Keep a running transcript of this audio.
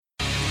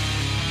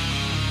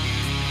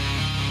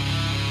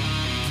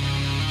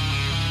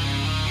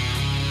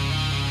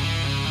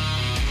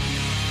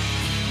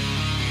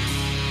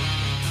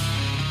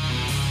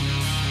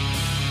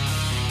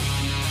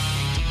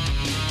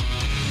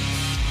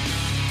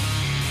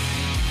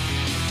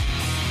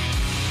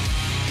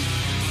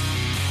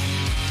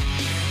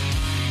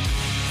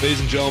Ladies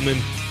and gentlemen,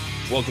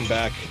 welcome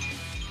back.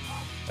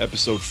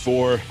 Episode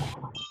 4.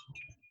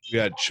 We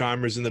got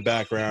chimers in the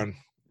background.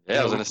 Yeah,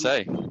 I was going to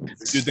say.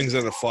 Do things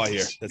on the fly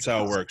here. That's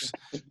how it works.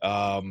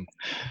 Not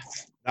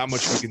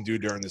much we can do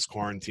during this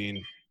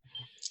quarantine.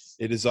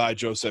 It is I,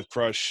 Joseph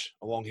Crush,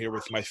 along here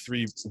with my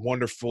 3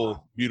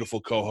 wonderful,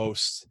 beautiful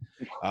co-hosts.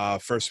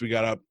 First, we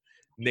got up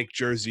Nick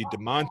Jersey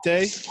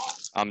DeMonte.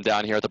 I'm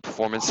down here at the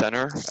Performance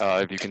Center.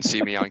 If you can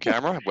see me on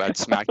camera, we're at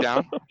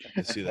SmackDown.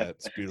 I see that.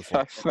 It's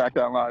beautiful.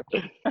 SmackDown Live.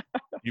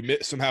 You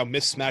somehow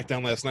missed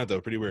SmackDown last night, though.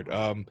 Pretty weird.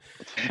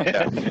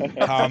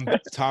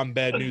 Tom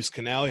Bad News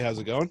Canale, how's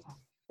it going?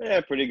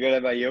 Yeah, pretty good. How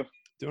about you?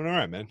 Doing all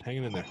right, man.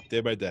 Hanging in there,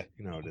 day by day.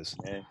 You know how it is.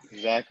 Yeah,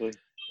 exactly.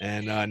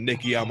 And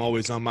Nikki, I'm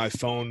always on my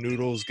phone,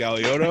 Noodles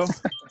Galiotto.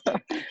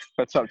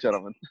 What's up,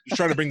 gentlemen? Just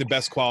trying to bring the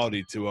best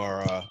quality to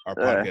our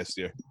podcast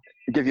here.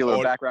 Give you a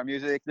little background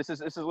music. This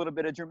is a little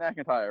bit of Drew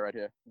McIntyre right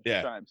here.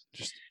 Yeah, Times.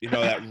 just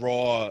that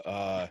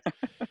raw.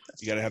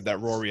 You got to have that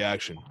raw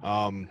reaction.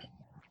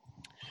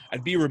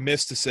 I'd be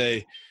remiss to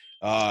say,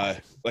 we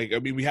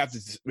have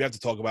to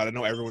talk about it. I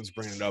know everyone's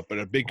bringing it up, but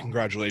a big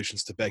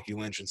congratulations to Becky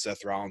Lynch and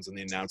Seth Rollins on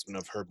the announcement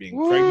of her being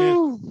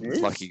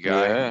pregnant. Lucky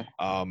guy. Yeah,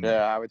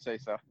 I would say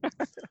so.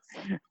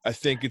 I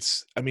think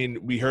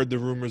we heard the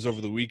rumors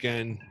over the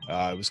weekend.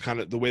 It was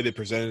kind of the way they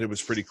presented it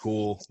was pretty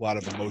cool. A lot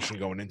of emotion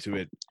going into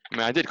it. I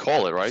mean, I did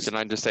call it, right? Didn't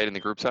I just say it in the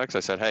group text? I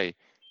said, hey,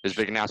 there's a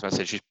big announcement. I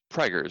said, she's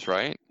preggers,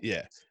 right?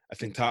 Yeah. I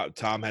think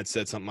Tom had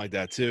said something like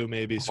that too,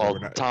 maybe. So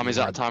well, Tommy's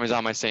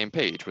on my same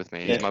page with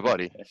me. He's my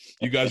buddy.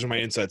 You guys are my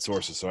inside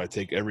sources, so I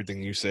take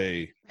everything you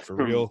say for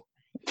real.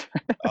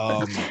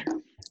 The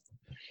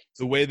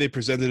way they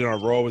presented it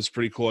on Raw was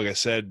pretty cool. Like I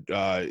said,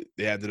 they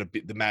ended up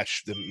the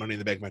Money in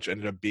the Bank match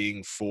ended up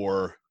being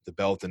for the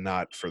belt and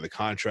not for the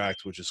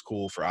contract, which is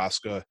cool for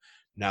Asuka,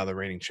 now the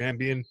reigning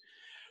champion.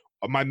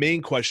 My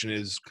main question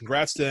is,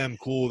 congrats to them.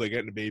 Cool, they're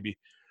getting a baby.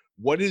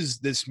 What does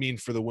this mean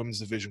for the women's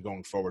division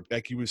going forward?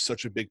 Becky was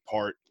such a big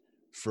part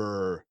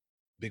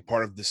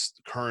of this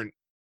current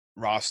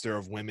roster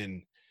of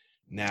women.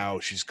 Now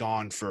she's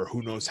gone for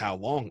who knows how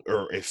long,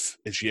 or is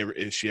she ever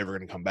going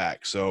to come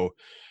back? So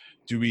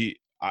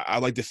I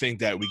like to think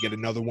that we get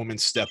another woman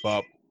step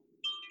up,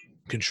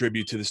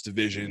 contribute to this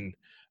division,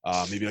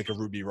 maybe like a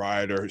Ruby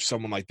Riott or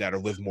someone like that, or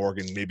Liv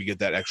Morgan, maybe get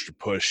that extra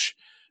push.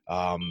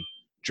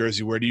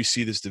 Jersey, where do you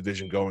see this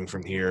division going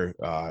from here?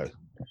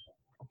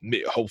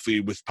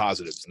 Hopefully with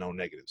positives, no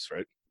negatives,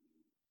 right?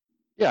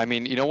 Yeah, I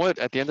mean, you know what?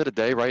 At the end of the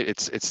day, right,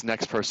 it's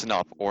next person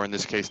up, or in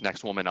this case,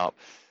 next woman up,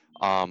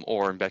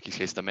 or in Becky's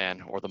case, the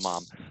man or the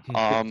mom.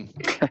 I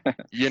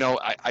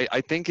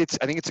think it's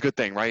a good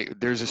thing, right?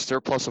 There's a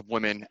surplus of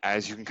women,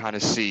 as you can kind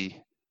of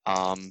see,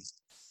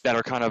 that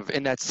are kind of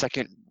in that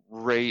second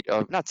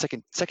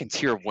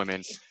tier of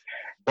women,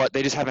 but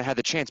they just haven't had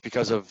the chance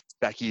because of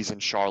Becky's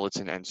and Charlotte's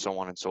and so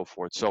on and so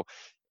forth. So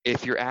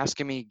if you're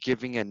asking me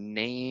giving a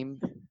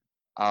name,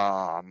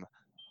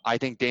 I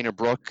think Dana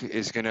Brooke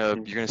you're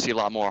gonna see a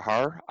lot more of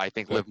her. I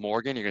think Liv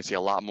Morgan, you're gonna see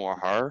a lot more of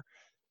her,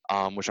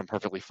 which I'm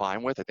perfectly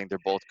fine with. I think they're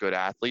both good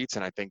athletes,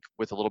 and I think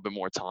with a little bit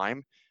more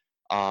time,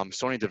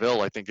 Sonya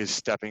Deville, I think, is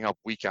stepping up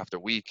week after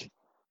week.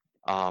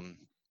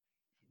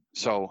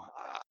 So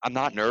I'm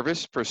not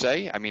nervous per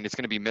se. I mean, it's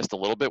going to be missed a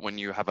little bit when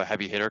you have a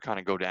heavy hitter kind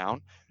of go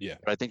down. Yeah.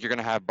 But I think you're going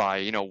to have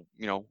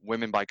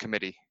women by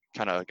committee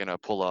kind of going to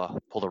pull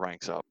the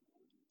ranks up.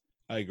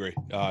 I agree.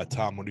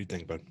 Tom, what do you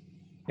think, bud?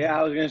 Yeah,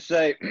 I was gonna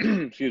say,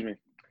 excuse me,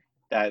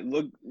 that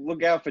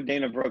look out for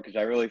Dana Brooke, because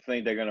I really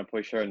think they're gonna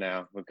push her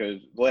now,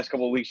 because the last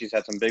couple of weeks she's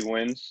had some big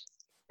wins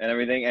and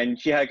everything, and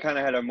she had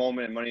a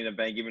moment in Money in the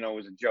Bank, even though it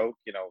was a joke,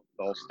 the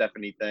whole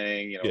Stephanie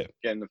thing,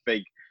 getting the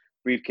fake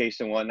briefcase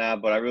and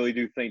whatnot. But I really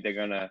do think they're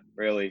gonna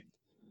really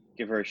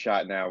give her a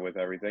shot now with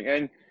everything,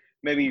 and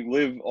maybe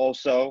Liv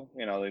also.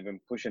 They've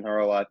been pushing her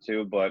a lot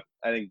too, but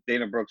I think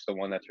Dana Brooke's the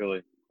one that's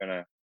really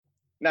gonna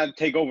not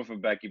take over for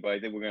Becky, but I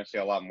think we're gonna see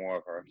a lot more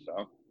of her.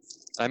 So.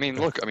 I mean,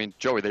 look,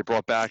 Joey, they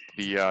brought back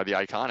the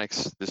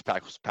Iconics this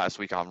past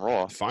week on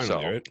Raw. Finally,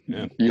 so, right?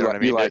 Yeah. You know what I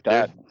mean? Like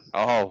that?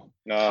 Oh,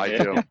 No, I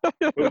do.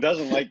 Who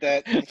doesn't like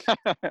that?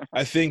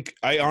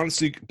 I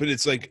honestly, but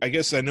it's like, I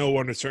guess I know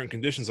under certain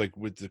conditions, like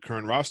with the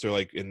current roster,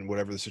 like in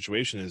whatever the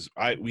situation is,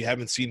 we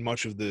haven't seen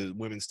much of the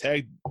women's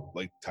tag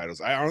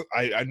titles.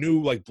 I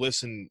knew like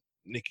Bliss and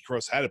Nikki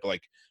Cross had it, but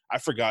like I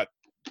forgot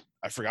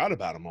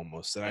about them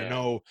almost. And I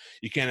know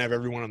you can't have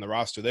everyone on the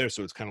roster there,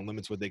 so it's kind of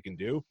limits what they can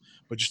do.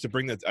 But just to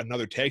bring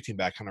another tag team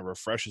back kind of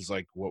refreshes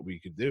like what we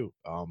could do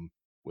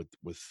with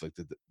like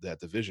that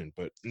division.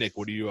 But Nick,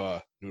 what do you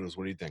Noodles?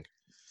 What do you think?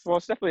 Well,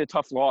 it's definitely a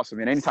tough loss. I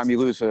mean, anytime you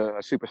lose a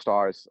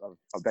superstar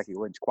of Becky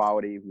Lynch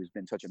quality, who's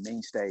been such a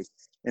mainstay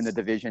in the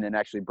division and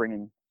actually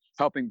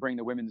helping bring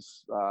the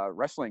women's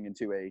wrestling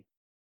into a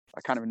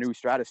kind of a new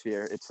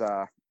stratosphere, it's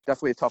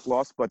definitely a tough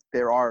loss. But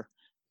there are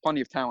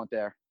plenty of talent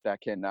there that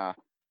can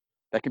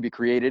be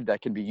created,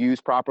 that can be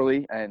used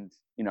properly, and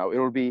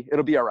it'll be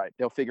all right.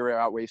 They'll figure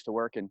out ways to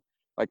work, and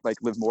like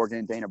Liv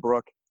Morgan, Dana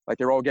Brooke, like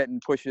they're all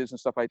getting pushes and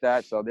stuff like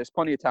that. So there's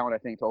plenty of talent, I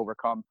think, to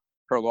overcome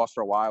her loss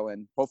for a while,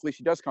 and hopefully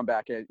she does come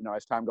back.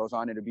 As time goes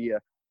on, it'll be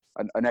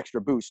an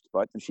extra boost.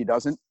 But if she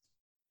doesn't,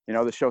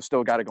 the show's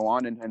still got to go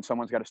on, and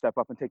someone's got to step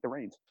up and take the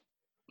reins.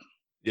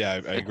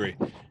 Yeah, I agree.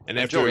 And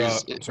after Joey,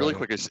 sorry, really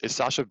quick, is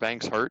Sasha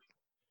Banks hurt?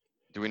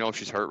 Do we know if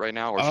she's hurt right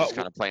now, or she's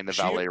kind of playing the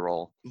valet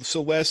role?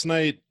 So last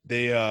night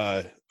they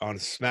on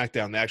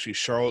SmackDown,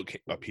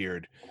 Charlotte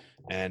appeared,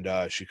 and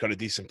she cut a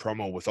decent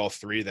promo with all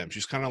three of them.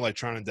 She's kind of like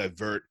trying to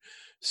divert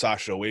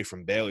Sasha away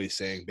from Bayley,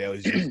 saying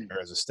Bayley's using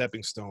her as a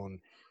stepping stone,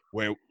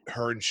 where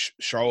her and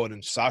Charlotte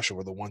and Sasha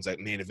were the ones that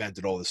main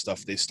evented all this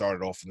stuff. They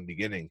started off in the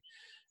beginning.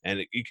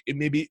 And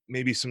it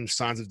may be some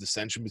signs of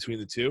dissension between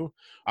the two.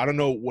 I don't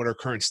know what her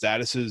current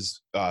status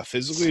is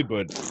physically,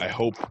 but I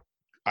hope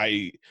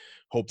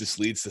this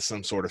leads to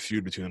some sort of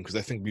feud between them, because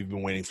I think we've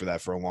been waiting for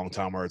that for a long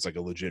time, where it's like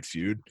a legit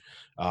feud.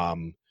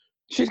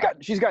 She's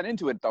gotten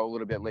into it though a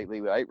little bit lately,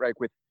 right? Right,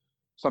 with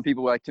some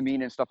people like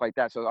Tamina and stuff like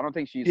that. So I don't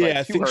think she's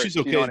I think she's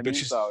okay, but I mean?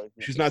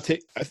 she's not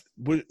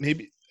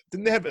maybe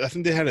didn't they have? I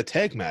think they had a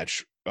tag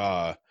match,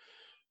 a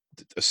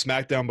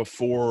SmackDown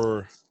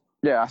before.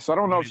 Yeah, so I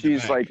don't know if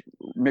she's like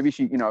maybe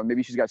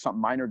she's got something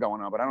minor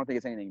going on, but I don't think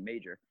it's anything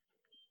major.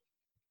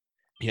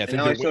 Yeah, I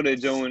think I saw they're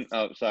doing.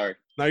 Oh, sorry.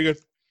 No, you're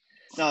good.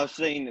 No, I was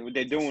saying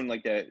they're doing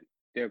like that.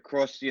 They're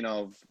across,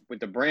 with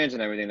the brands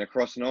and everything. They're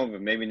crossing over.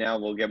 Maybe now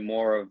we'll get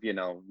more of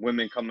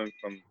women coming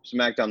from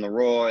SmackDown, the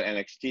Raw,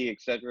 NXT,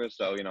 etc.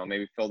 So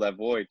maybe fill that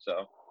void.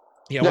 So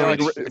yeah,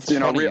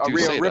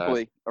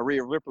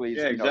 Rhea Ripley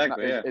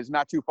is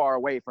not too far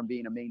away from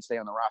being a mainstay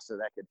on the roster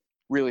that could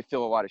really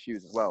fill a lot of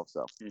shoes as well.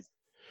 So.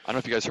 I don't know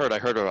if you guys heard. I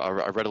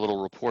read a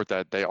little report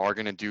that they are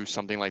going to do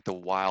something like the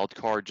wild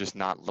card, just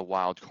not the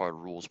wild card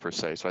rules per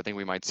se. So I think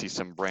we might see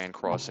some brand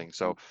crossing.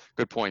 So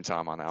good point,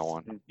 Tom, on that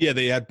one. Yeah,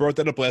 they had brought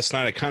that up last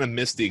night. I kind of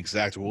missed the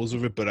exact rules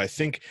of it, but I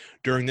think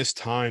during this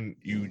time,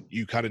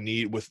 you kind of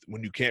need,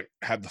 when you can't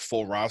have the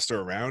full roster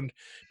around,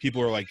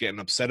 people are like getting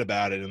upset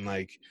about it and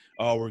like,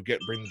 oh, we're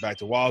bringing back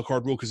the wild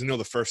card rule, because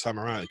the first time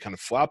around it kind of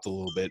flopped a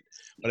little bit.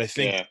 But I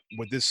think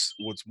with this,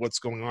 what's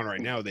going on right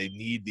now, they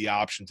need the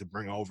option to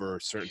bring over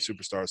certain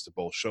superstars to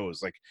both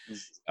shows, like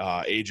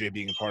AJ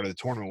being a part of the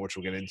tournament, which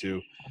we'll get into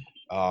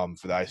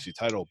for the IC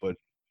title. But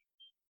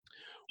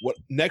what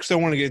next I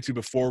want to get into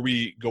before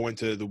we go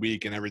into the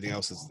week and everything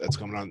else that's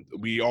coming on,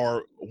 we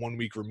are 1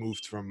 week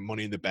removed from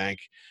Money in the Bank.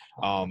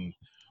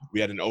 We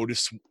had an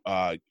Otis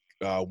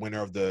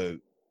winner of the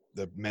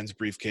men's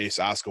briefcase.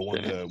 Asuka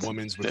won the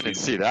women's. Didn't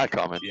see that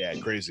coming. Yeah,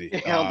 crazy. I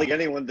don't think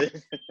anyone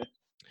did.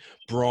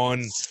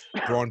 Braun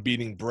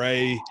beating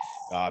Bray,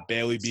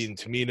 Bayley beating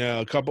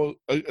Tamina.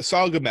 A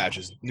solid good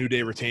matches. New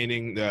Day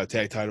retaining the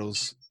tag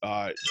titles.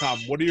 Tom,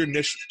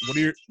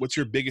 what's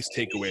your biggest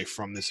takeaway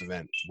from this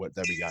event? What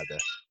that we got there?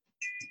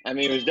 I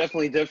mean, it was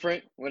definitely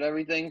different with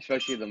everything,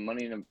 especially the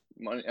Money in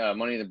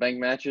the Bank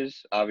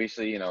matches.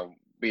 Obviously,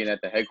 being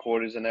at the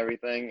headquarters and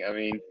everything. I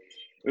mean,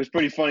 it was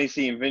pretty funny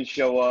seeing Vince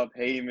show up.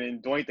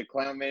 Heyman, Doink the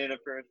Clown made an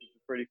appearance, which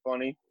was pretty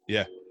funny.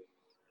 Yeah.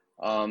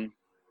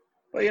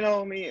 But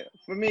I mean,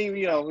 for me,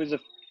 it was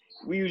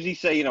we usually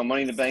say,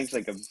 Money in the Bank's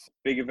like a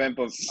big event,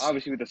 but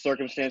obviously with the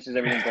circumstances,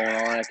 everything going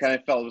on, I kind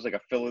of felt it was like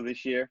a filler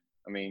this year.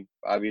 I mean,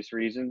 for obvious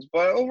reasons,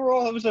 but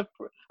overall, it was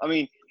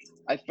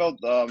I felt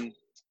what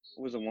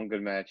was the one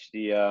good match?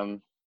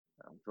 I'm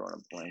drawing a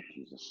blank.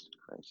 Jesus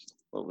Christ.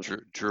 What was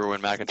Drew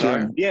and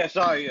McIntyre? Yeah,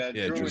 sorry.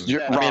 Drew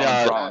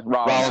and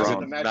Rollins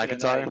and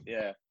McIntyre?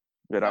 Yeah.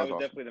 That was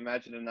definitely the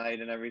match of the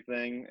night and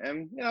everything.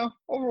 And,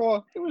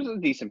 overall, it was a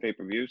decent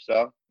pay-per-view.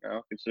 So,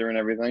 considering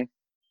everything.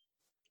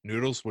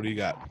 Noodles, what do you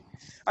got?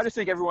 I just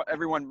think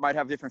everyone might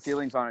have different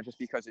feelings on it just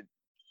because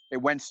it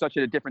went such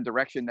a different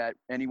direction that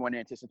anyone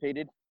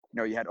anticipated.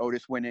 You had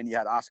Otis winning, you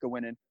had Asuka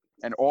winning,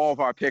 and all of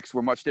our picks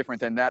were much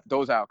different than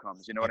those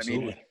outcomes. You know what I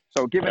mean?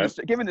 So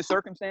given the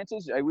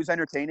circumstances, it was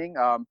entertaining.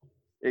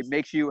 It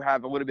makes you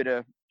have a little bit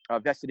of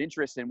vested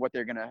interest in what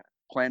they're going to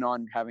plan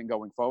on having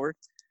going forward.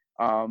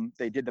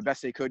 They did the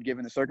best they could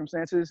given the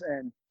circumstances,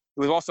 and it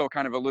was also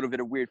kind of a little bit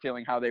of weird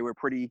feeling how they were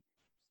pretty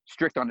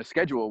strict on the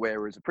schedule, where it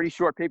was a pretty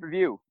short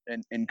pay-per-view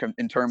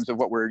in terms of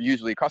what we're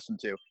usually accustomed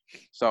to.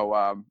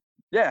 So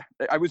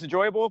it was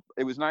enjoyable.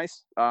 It was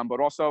nice, but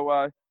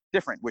also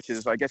different, which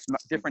is, I guess,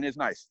 different is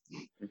nice.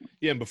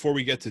 Yeah, and before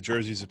we get to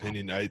Jersey's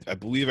opinion, I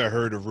believe I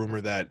heard a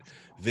rumor that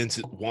Vince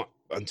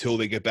until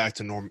they get back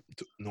to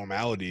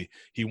normality,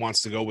 he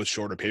wants to go with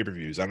shorter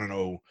pay-per-views. I don't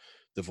know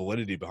the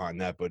validity behind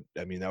that, but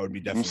I mean, that would be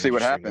definitely. We'll see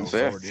what happens.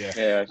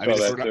 Yeah, I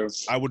saw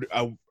that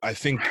too. I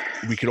think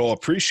we could all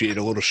appreciate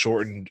a little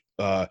shortened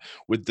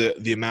with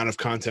the amount of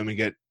content we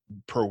get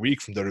per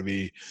week from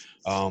WWE.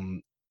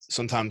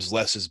 Sometimes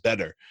less is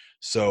better.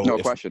 So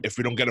if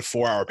we don't get a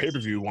 4-hour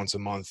pay-per-view once a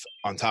month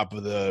on top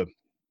of the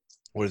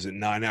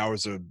 9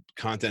 hours of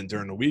content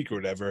during the week or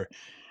whatever,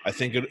 I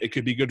think it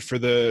could be good for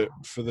the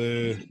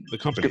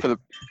company.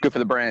 Good for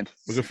the brand.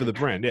 We're good for the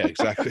brand. Yeah,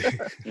 exactly.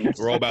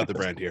 We're all about the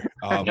brand here.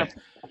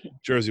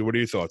 Jersey, what are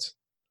your thoughts?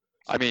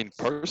 I mean,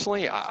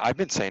 personally, I've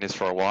been saying this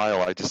for a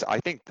while. I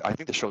think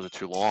the shows are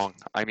too long.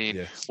 I mean,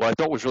 Yeah. what I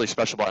thought was really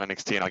special about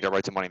NXT, and I'll get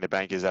right to Money in the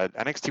Bank, is that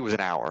NXT was an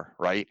hour,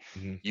 right?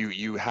 Mm-hmm.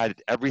 You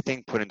had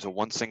everything put into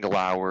one single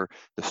hour.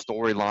 The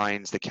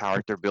storylines, the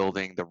character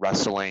building, the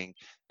wrestling.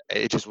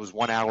 It just was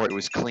 1 hour. It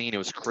was clean. It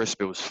was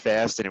crisp. It was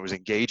fast, and it was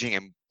engaging.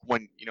 And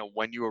when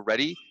you were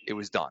ready, it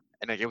was done.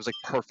 And like, it was like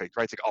perfect,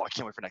 right? It's like, oh, I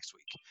can't wait for next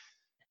week.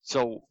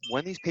 So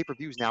when these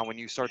pay-per-views now, when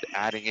you start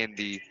adding in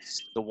the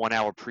 1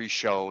 hour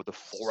pre-show, the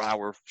 4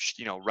 hour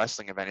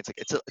wrestling event,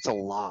 it's a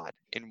lot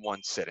in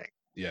one sitting.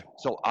 Yeah.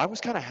 So I was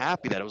kind of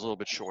happy that it was a little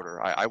bit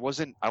shorter. I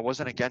wasn't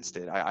against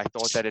it. I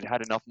thought that it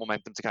had enough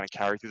momentum to kind of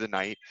carry through the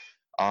night.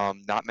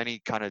 Not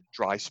many kind of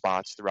dry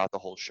spots throughout the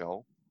whole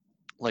show.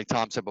 Like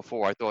Tom said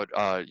before, I thought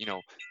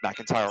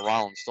McIntyre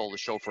Rollins stole the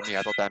show for me.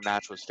 I thought that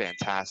match was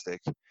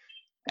fantastic.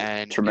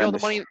 And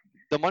Tremendous.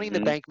 the money in the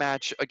Mhm. bank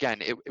match again.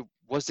 It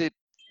was it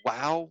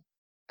wow,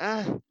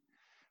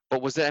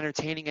 but was it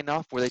entertaining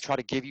enough where they try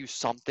to give you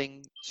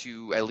something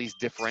to at least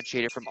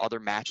differentiate it from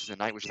other matches of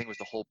the night, which I think was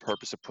the whole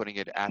purpose of putting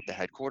it at the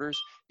headquarters?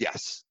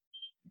 Yes.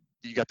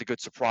 You got the good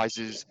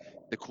surprises,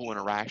 the cool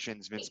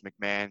interactions, Vince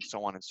McMahon,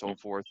 so on and so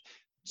forth.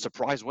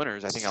 Surprise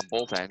winners, I think, on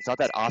both ends. Not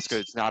that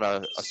Asuka is not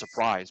a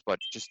surprise, but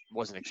just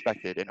wasn't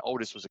expected. And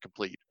Otis was a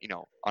complete,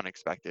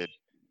 unexpected.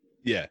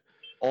 Yeah.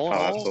 All in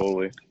Oh, all,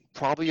 absolutely.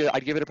 probably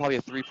I'd give it probably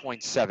a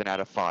 3.7 out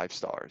of 5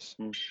 stars.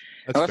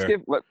 That's Now, fair.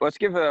 let's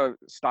give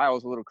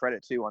Styles a little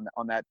credit too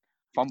on that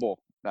fumble.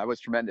 That was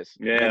tremendous.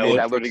 Yeah, He it made looked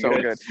that look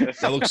so good.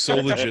 That looks so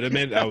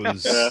legitimate. I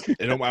was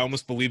Yeah. I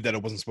almost believed that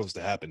it wasn't supposed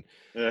to happen.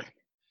 Yeah.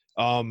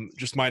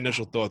 Just my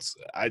initial thoughts.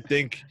 I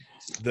think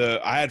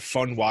I had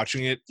fun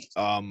watching it.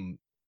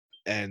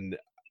 And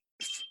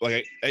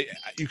like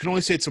you can only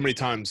say it so many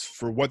times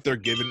for what they're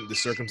given the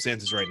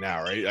circumstances right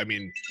now, right? I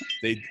mean,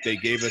 they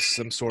gave us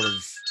some sort of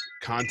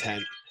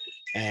content,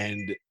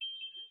 and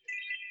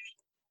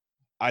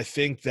I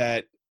think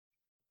that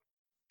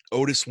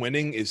Otis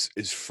winning is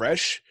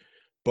fresh,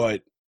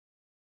 but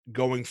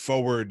going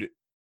forward,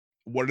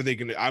 what are they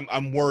going to?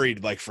 I'm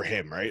worried, like for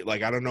him, right?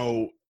 Like I don't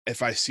know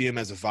if I see him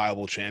as a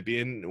viable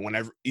champion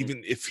whenever,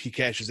 even if he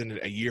cashes in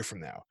a year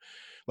from now.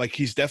 Like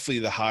he's definitely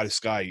the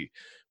hottest guy,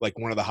 like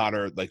one of the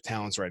hotter like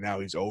talents right now.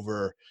 He's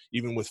over,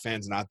 even with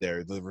fans not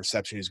there. The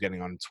reception he's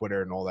getting on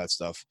Twitter and all that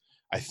stuff.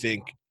 I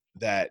think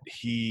that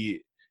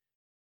he,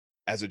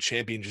 as a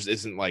champion, just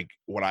isn't like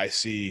what I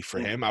see for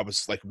him. I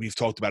was like, we've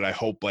talked about. I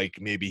hope like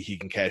maybe he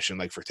can cash in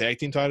like for tag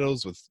team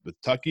titles with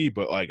Tucky,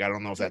 but like I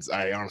don't know if that's.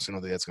 I honestly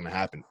don't think that's going to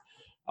happen.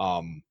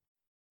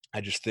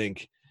 I just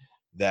think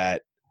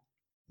that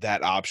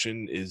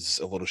option is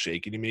a little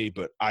shaky to me,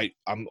 but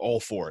I'm all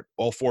for it.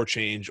 All for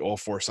change, all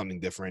for something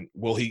different.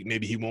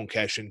 Maybe he won't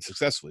cash in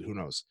successfully. Who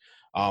knows?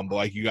 But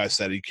like you guys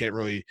said, you can't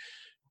really,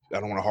 I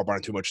don't want to harp on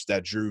it too much.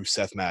 That Drew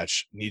Seth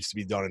match needs to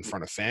be done in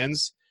front of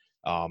fans.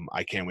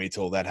 I can't wait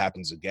till that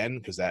happens again,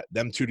 because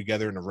them two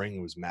together in the ring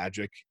was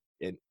magic.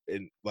 And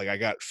like I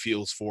got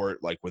feels for it,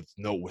 like with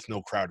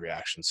no crowd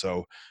reaction.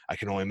 So I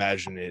can only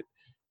imagine it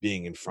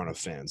being in front of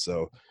fans.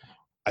 So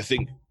I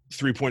think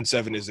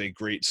 3.7 is a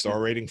great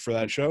star rating for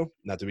that show.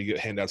 Not that we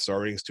hand out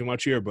star ratings too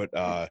much here, but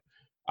I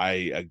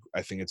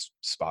think it's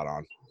spot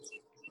on.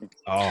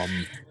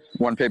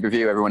 One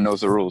pay-per-view, everyone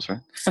knows the rules, right?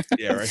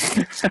 Yeah,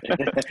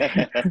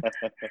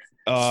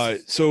 right.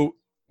 So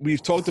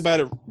we've talked about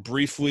it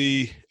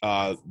briefly.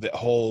 The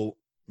whole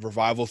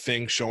revival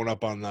thing showing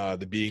up on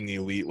the Being the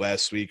Elite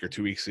last week or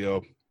 2 weeks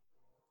ago.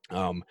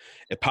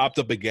 It popped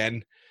up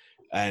again,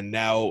 and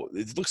now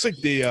it looks like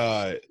they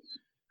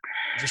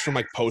just from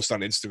like posts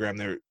on Instagram,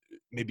 there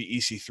maybe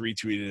EC3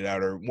 tweeted it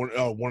out, or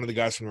one of the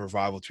guys from the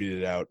Revival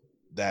tweeted it out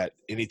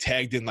and he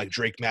tagged in like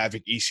Drake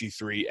Maverick,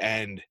 EC3,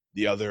 and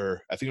the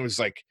other, I think it was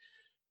like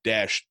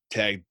Dash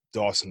tagged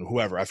Dawson,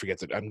 whoever, I forget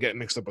that. I'm getting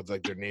mixed up with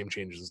like their name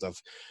changes and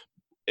stuff.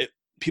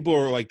 People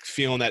are like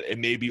feeling that it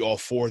may be all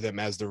four of them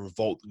as the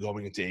revolt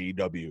going into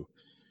AEW.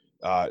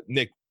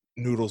 Nick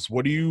Noodles,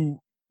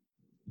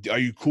 are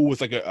you cool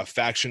with like a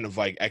faction of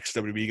like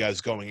ex-WWE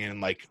guys going in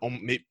and like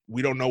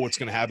we don't know what's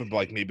going to happen, but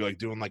like maybe like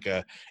doing like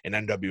an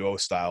NWO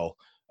style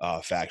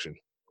faction?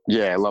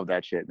 Yeah, I love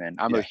that shit, man.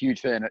 I'm a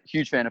huge fan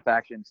of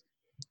factions.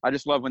 I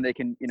just love when they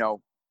can,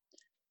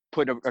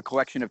 put a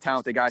collection of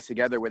talented guys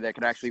together where they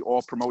can actually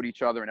all promote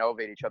each other and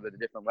elevate each other to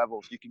different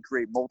levels. You can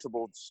create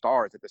multiple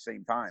stars at the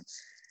same time.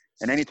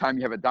 And anytime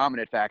you have a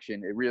dominant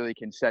faction, it really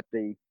can set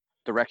the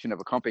direction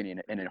of a company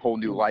in a whole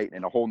new light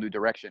and a whole new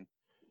direction.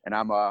 And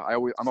I'm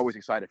always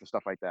excited for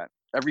stuff like that.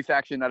 Every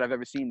faction that I've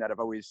ever seen that I've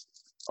always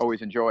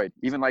enjoyed,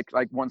 even like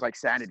ones like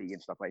Sanity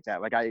and stuff like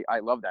that. Like I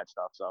love that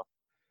stuff. So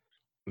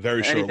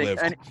very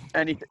short-lived.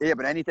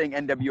 But anything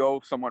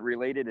NWO somewhat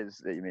related it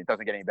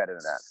doesn't get any better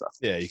than that. So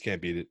yeah, you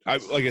can't beat it.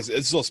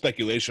 It's still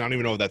speculation. I don't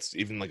even know if that's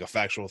even like a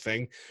factual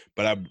thing,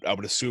 but I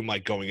would assume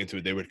like going into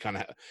it, they would kind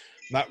of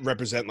not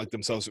represent like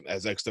themselves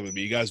as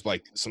XWB guys, but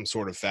like some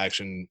sort of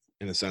faction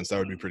in a sense. That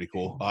would be pretty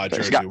cool.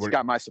 Jersey, it's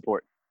got my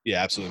support.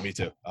 Yeah, absolutely. Me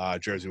too.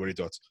 Jersey, what are your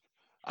thoughts?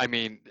 I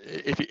mean,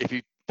 if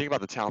you think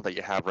about the talent that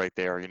you have right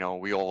there. You know,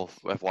 we all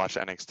have watched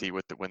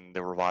NXT when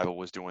the Revival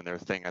was doing their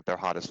thing at their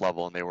hottest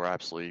level, and they were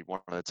absolutely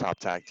one of the top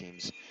tag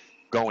teams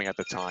going at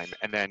the time.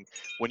 And then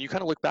when you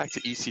kind of look back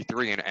to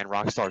EC3 and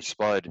Rockstar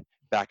Spud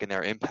back in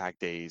their Impact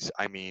days,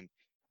 I mean,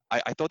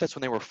 I thought that's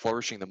when they were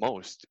flourishing the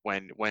most,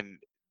 when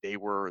they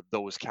were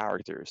those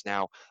characters.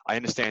 Now, I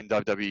understand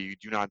WWE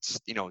do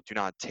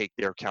not take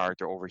their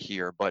character over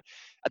here, but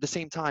at the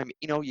same time,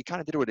 you know, you kind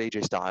of did it with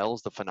AJ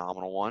Styles, the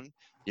phenomenal one.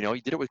 You know,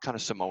 you did it with kind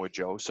of Samoa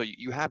Joe. So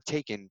you have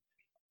taken,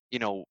 you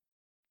know,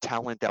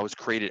 talent that was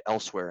created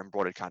elsewhere and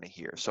brought it kind of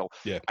here. So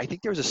Yeah. I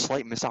think there's a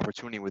slight missed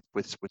opportunity with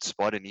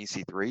Spud and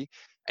EC3.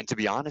 And to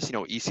be honest, you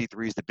know,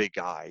 EC3 is the big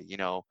guy. You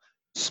know,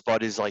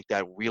 Spud is like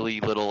that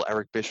wheelie little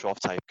Eric Bischoff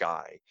type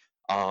guy.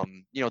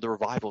 You know, the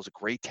Revival is a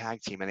great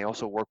tag team, and they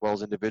also work well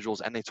as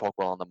individuals, and they talk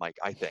well on the mic,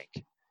 I think.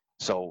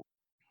 So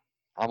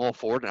I'm all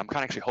for it, and I'm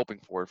kind of actually hoping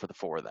for it for the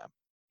four of them.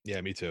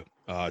 Yeah, me too.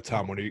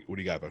 Tom, what do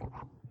you got, bud?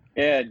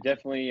 Yeah,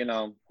 definitely. You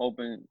know,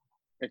 hoping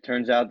it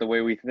turns out the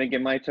way we think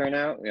it might turn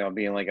out. You know,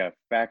 being like a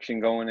faction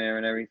going there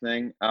and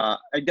everything. I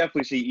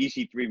definitely see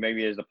EC3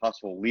 maybe as a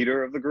possible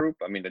leader of the group.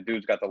 I mean, the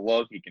dude's got the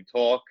look. He can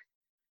talk.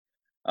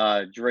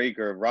 Drake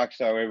or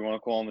Rockstar, whatever you want to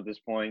call him at this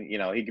point. You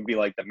know, he could be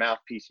like the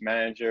mouthpiece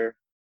manager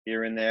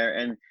here and there,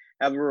 and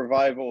have a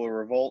Revival or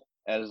Revolt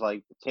as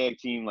like the tag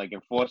team, like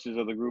enforcers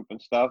of the group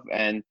and stuff.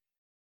 And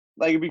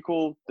like it'd be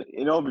cool.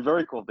 You know, it'd be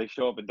very cool if they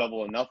show up at Double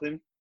or Nothing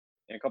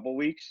in a couple of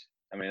weeks.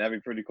 I mean, that'd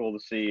be pretty cool to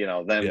see. You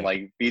know, them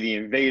like be the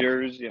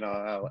invaders. You know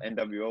how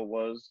NWO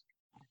was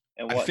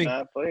and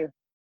whatnot.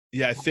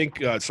 I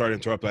think. Sorry to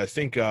interrupt, but I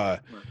think the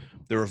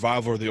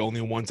Revival are the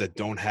only ones that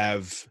don't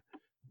have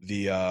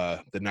the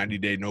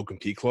 90-day no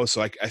compete clause.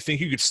 So I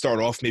think you could start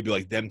off maybe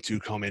like them two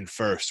come in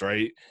first,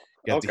 right?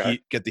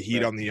 Get the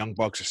heat on the Young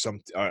Bucks or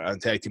some on a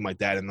tag team like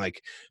that, and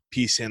like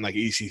piece in like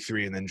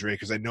EC3 and then Drake,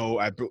 because I'm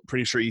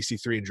pretty sure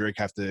EC3 and Drake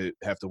have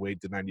to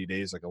wait the 90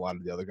 days like a lot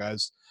of the other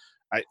guys.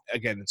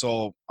 Again, it's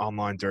all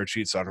online dirt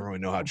sheets, so I don't really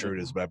know how true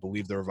it is, but I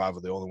believe the Revival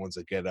are the only ones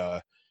that get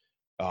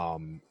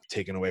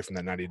taken away from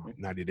that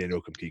 90-day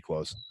no compete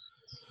clause.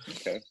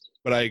 Okay.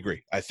 But I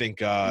agree. I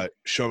think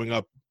showing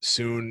up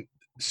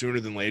sooner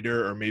than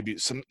later, or maybe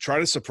try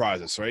to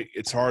surprise us, right?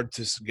 It's hard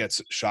to get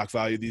shock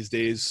value these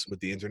days with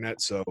the internet,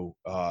 so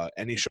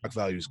any shock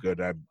value is good.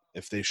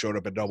 If they showed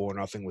up at Double or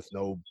Nothing with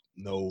no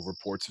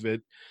reports of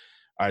it,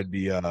 I'd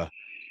be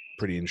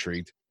pretty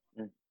intrigued.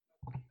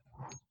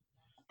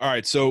 All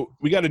right, so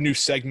we got a new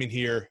segment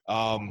here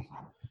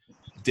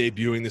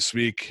debuting this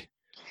week.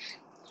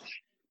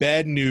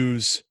 Bad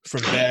news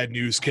from Bad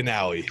News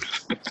Canale.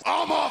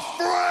 I'm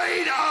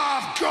afraid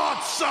I've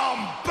got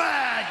some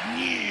bad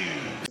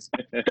news.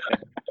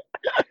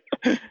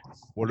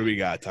 What do we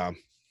got, Tom?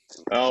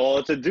 Oh, well,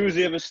 it's a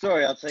doozy of a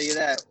story, I'll tell you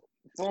that.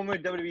 Former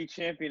WWE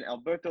champion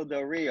Alberto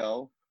Del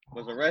Rio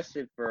was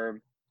arrested for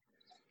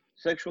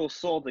sexual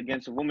assault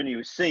against a woman he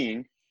was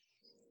seeing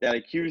that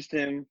accused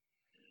him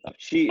of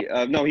he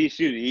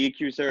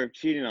accused her of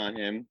cheating on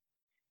him,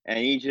 and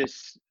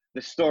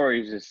the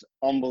story is just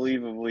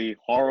unbelievably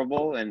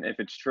horrible. And if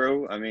it's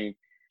true, I mean,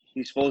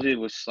 he supposedly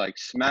was like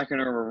smacking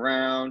her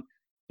around.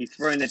 He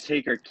threatened to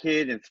take her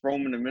kid and throw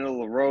him in the middle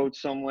of the road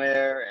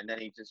somewhere, and then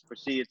he just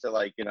proceeded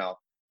to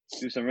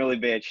do some really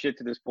bad shit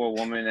to this poor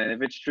woman. And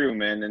if it's true,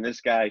 man, then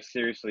this guy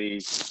seriously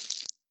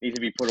needs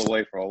to be put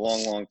away for a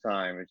long, long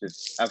time. It's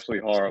just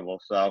absolutely horrible.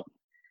 So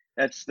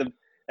that's the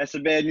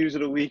bad news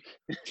of the week.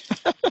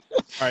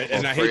 All right,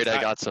 and I'm afraid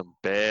I got some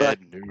bad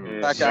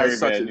news. That guy's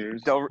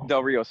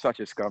Del Rio's such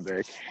a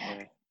scumbag.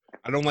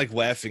 I don't like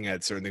laughing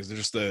at certain things. They're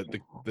just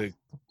the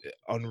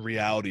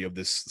unreality of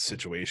this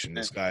situation.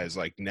 This guy is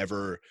like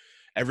never,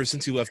 ever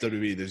since he left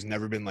WWE, there's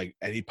never been like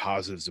any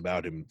positives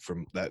about him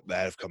from that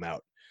have come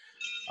out.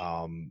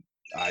 I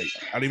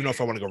don't even know if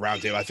I want to go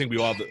round table. I think we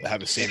all have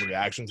the same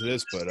reaction to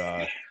this,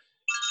 but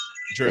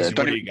Jersey,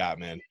 what do you got,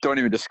 man? Don't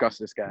even discuss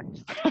this guy.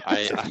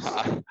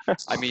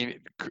 I mean,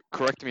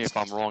 correct me if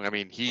I'm wrong. I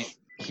mean,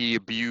 he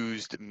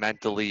abused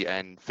mentally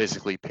and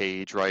physically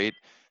Paige, right?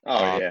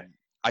 Oh, yeah.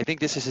 I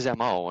think this is his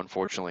MO,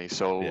 unfortunately.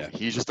 So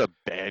he's just a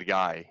bad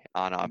guy.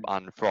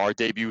 On for our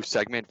debut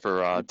segment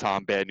for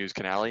Tom Bad News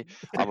Canale,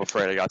 I'm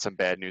afraid I got some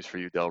bad news for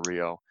you, Del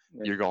Rio.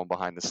 You're going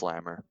behind the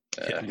slammer.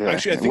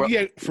 Actually, I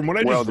think from what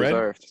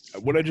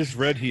I just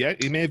read,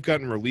 he may have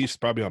gotten released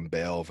probably on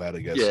bail, if I had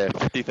to guess. Yeah,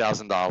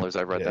 $50,000.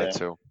 I read that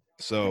too.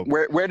 So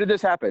where did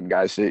this happen,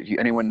 guys?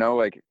 Anyone know?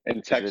 Like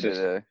in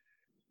Texas.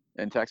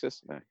 In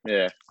Texas?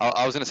 Yeah.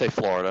 I was gonna say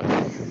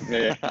Florida.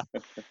 Yeah.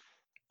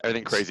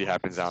 Everything crazy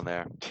happens down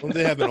there. Don't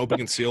they have an open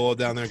conceal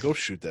down there? Go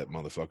shoot that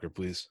motherfucker,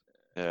 please.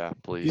 Yeah,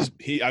 please.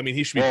 He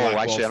should be.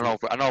 Actually, I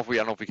don't know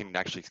if we can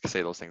actually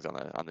say those things on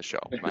the show.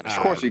 Of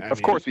course we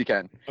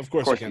can. Of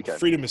course we can.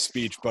 Freedom of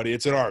speech, buddy.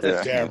 It's an art.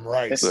 Damn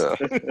right. All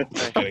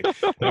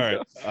right.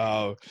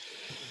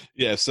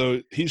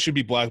 So he should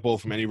be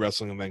blackballed from any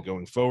wrestling event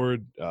going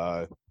forward.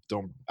 I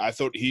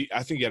think he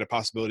had a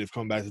possibility of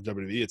coming back to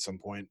WWE at some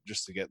point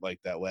just to get like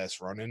that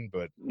last run in,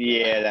 but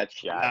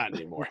that's not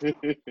anymore.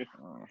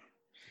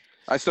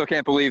 I still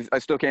can't believe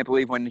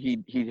when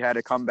he had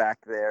a comeback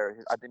there.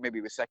 I think maybe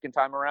it was second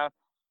time around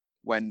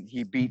when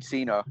he beat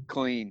Cena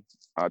clean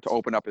to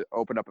open up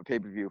a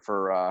pay-per-view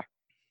for.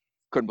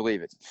 Couldn't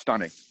believe it.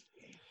 Stunning.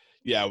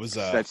 Yeah, it was.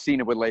 That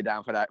Cena would lay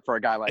down for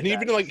a guy like and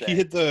that. even like he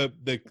hit the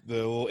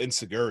little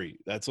Insaguri.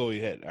 That's all he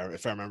hit,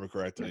 if I remember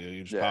correctly.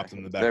 He just popped him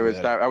in the back of the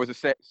head. That was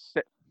a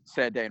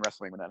sad day in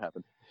wrestling when that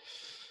happened.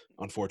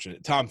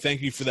 Unfortunate. Tom,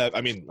 thank you for that.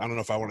 I mean, I don't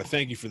know if I want to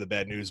thank you for the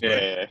bad news, but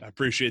I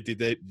appreciate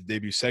the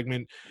debut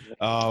segment.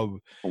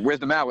 Where's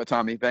the mallet,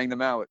 Tommy? Bang the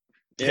mallet.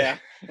 Yeah.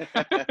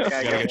 Gotta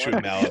get you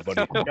a mallet,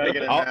 buddy. Gotta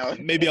get a mallet.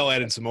 Maybe I'll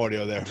add in some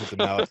audio there with the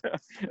mallet.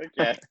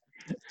 Okay.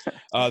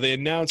 They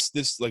announced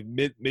this like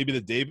maybe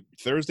the day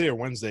Thursday or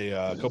Wednesday,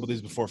 a couple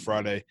days before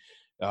Friday.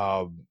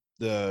 That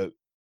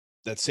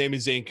Sami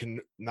Zayn can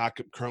not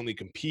currently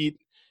compete,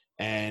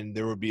 and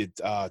there will be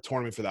a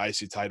tournament for the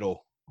IC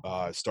title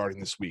starting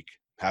this week.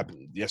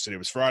 Happened yesterday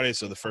was Friday,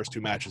 so the first 2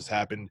 matches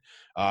happened.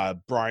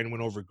 Brian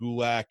went over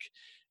Gulak,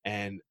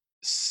 and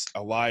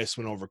Elias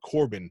went over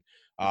Corbin.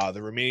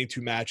 The remaining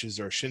 2 matches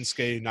are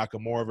Shinsuke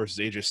Nakamura versus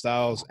AJ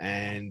Styles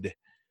and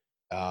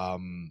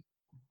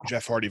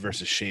Jeff Hardy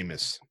versus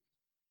Sheamus.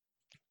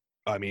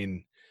 I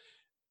mean,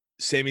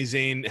 Sami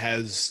Zayn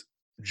has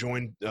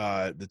joined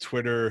the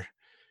Twitter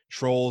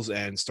trolls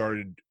and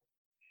started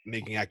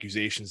making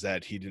accusations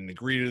that he didn't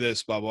agree to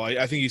this, blah, blah.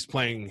 I think he's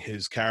playing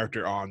his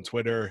character on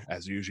Twitter,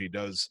 as he usually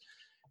does,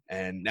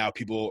 and now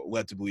people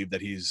led to believe that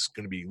he's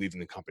going to be leaving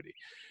the company.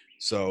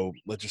 So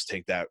let's just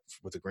take that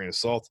with a grain of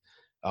salt.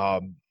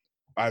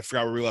 I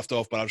forgot where we left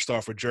off, but I'll just start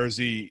off with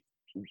Jersey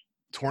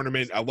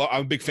tournament. I'm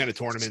a big fan of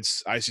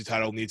tournaments. IC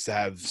title needs to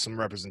have some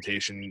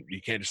representation.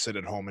 You can't just sit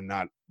at home and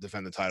not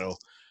defend the title.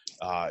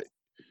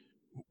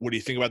 What do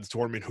you think about the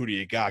tournament? Who do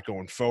you got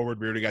going forward?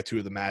 We already got 2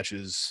 of the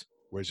matches.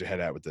 Where's your head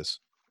at with this?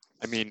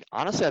 I mean,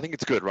 honestly, I think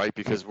it's good, right?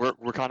 Because we're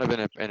kind of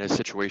in a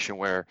situation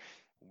where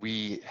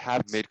we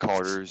have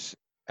mid-carders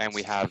and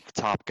we have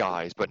top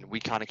guys, but we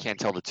kind of can't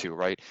tell the two,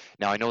 right?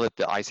 Now, I know that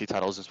the IC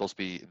title isn't supposed to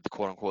be the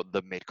quote-unquote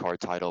the mid-card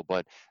title,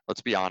 but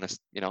let's be honest,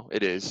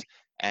 it is.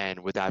 And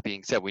with that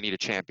being said, we need a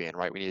champion,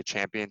 right? We need a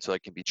champion so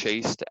it can be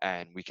chased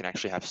and we can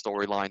actually have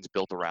storylines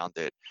built around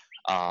it.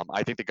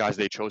 I think the guys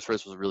they chose for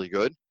this was really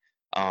good.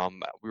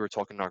 We were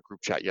talking in our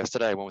group chat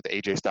yesterday. I went with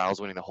AJ Styles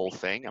winning the whole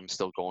thing. I'm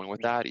still going with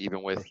that,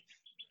 even with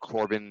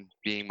Corbin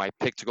being my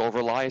pick to go over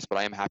Elias, but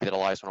I am happy that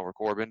Elias went over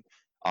Corbin.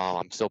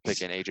 I'm still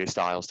picking AJ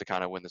Styles to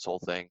kind of win this whole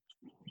thing.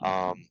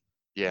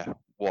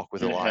 Walk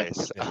with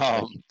Elias.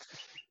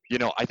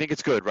 I think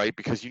it's good, right?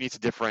 Because you need to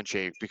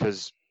differentiate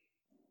because,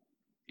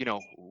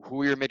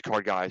 who are your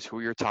mid-card guys? Who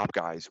are your top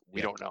guys?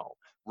 We don't know.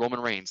 Roman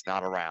Reigns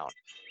not around.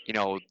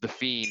 The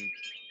Fiend,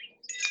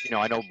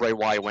 I know Bray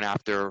Wyatt went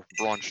after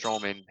Braun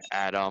Strowman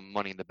at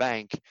Money in the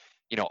Bank.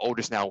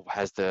 Otis now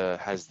has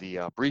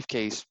the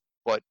briefcase,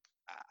 but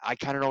I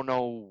kind of don't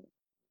know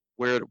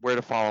where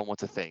to follow and what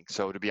to think.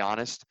 So to be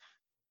honest,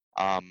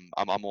 I'm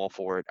all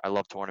for it. I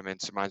love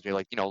tournaments. It reminds me of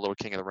a little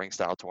King of the Ring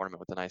style tournament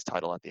with a nice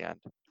title at the end.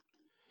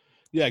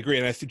 Yeah, I agree.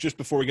 And I think just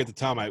before we get to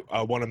Tom,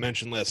 I want to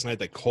mention last night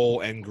that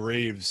Cole and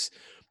Graves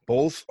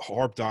both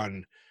harped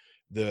on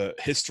the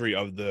history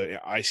of the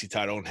IC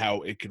title and how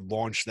it could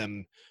launch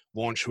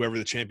whoever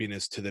the champion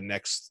is to the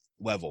next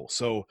level.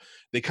 So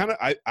they kind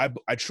of,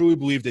 I truly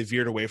believe they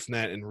veered away from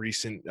that in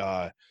recent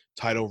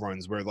title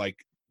runs where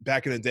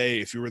back in the day,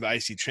 if you were the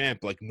IC champ,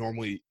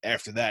 normally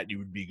after that you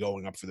would be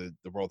going up for the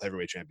World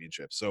Heavyweight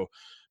Championship. So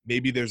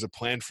maybe there's a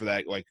plan for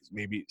that.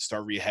 Maybe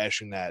start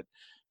rehashing that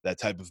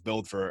type of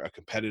build for a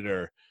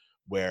competitor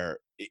where,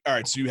 all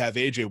right, so you have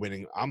AJ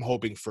winning. I'm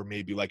hoping for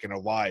maybe an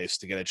Elias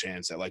to get a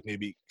chance at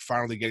maybe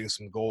finally getting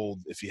some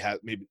gold if he has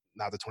maybe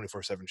not the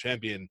 24/7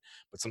 champion,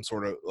 but some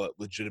sort of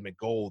legitimate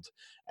gold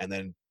and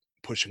then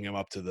pushing him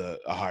up to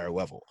a higher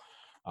level.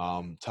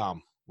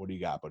 Tom, what do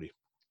you got, buddy?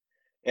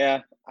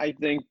 Yeah, I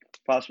think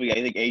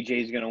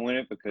AJ is going to win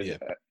it because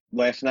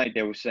last night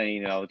they were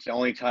saying, it's the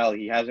only title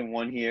he hasn't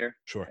won here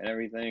and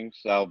everything.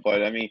 So,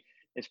 but I mean,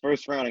 his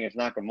first round against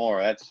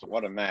Nakamura,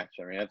 what a match.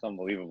 I mean, that's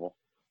unbelievable.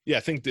 Yeah, I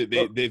think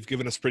that they've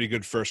given us pretty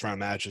good first round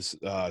matches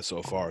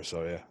so far.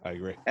 So yeah, I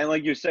agree. And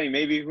like you're saying,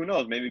 maybe who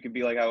knows? Maybe it could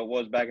be like how it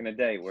was back in the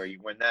day, where you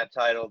win that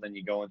title, then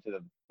you go into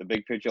the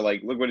big picture.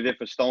 Look what it did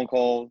for Stone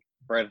Cold,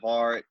 Bret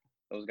Hart,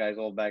 those guys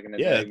all back in the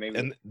day. Maybe.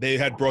 And they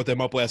had brought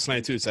them up last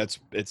night too. So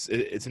it's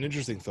an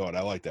interesting thought.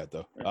 I like that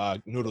though.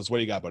 Noodles, what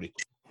do you got, buddy?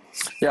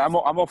 Yeah, I'm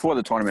all for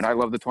the tournament. I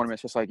love the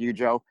tournaments just like you,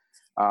 Joe.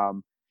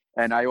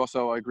 And I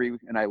also agree,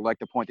 and I like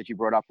the point that you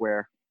brought up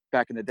where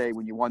back in the day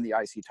when you won the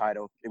IC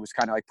title, it was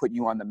kind of like putting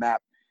you on the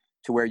map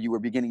to where you were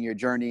beginning your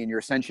journey and your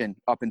ascension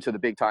up into the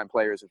big-time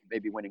players of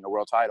maybe winning a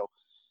world title.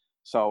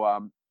 So,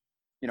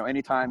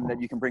 anytime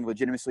that you can bring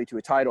legitimacy to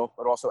a title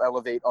but also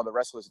elevate other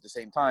wrestlers at the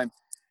same time,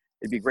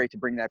 it'd be great to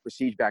bring that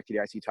prestige back to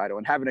the IC title.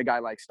 And having a guy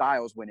like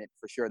Styles win it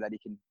for sure that he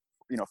can,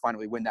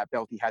 finally win that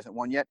belt he hasn't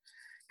won yet,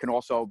 can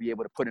also be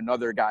able to put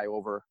another guy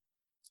over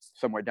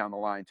somewhere down the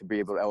line to be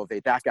able to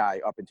elevate that guy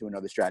up into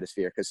another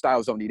stratosphere because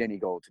Styles don't need any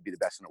gold to be the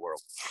best in the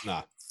world.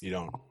 Nah, you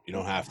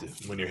don't have to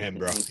when you're him,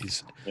 bro.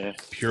 He's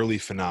purely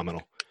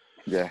phenomenal.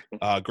 Yeah.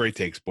 Great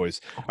takes,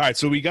 boys. All right,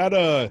 so we got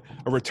a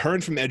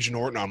return from Edge and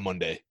Orton on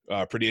Monday.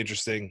 Pretty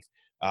interesting.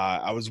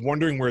 I was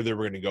wondering where they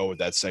were going to go with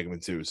that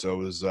segment too.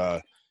 So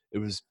it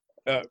was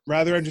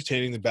rather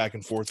entertaining, the back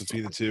and forth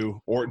between the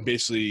two. Orton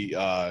basically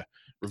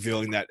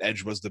revealing that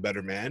Edge was the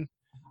better man,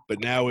 but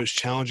now is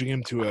challenging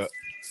him to a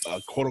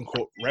quote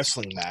unquote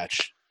wrestling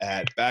match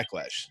at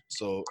Backlash.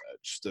 So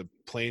just a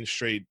plain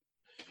straight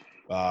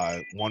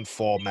one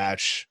fall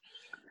match.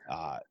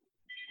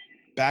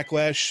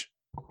 Backlash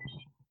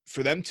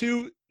for them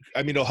two.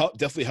 I mean, it'll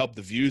definitely help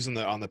the views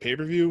on the pay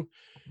per view.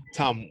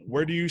 Tom,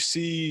 where do you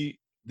see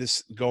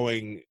this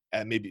going?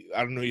 At maybe,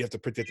 I don't know, you have to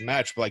predict the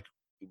match, but like,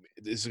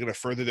 is it going to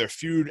further their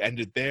feud? End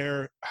it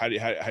there? How do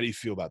you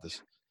feel about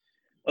this?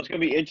 Well, it's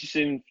going to be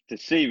interesting to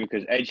see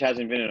because Edge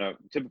hasn't been in a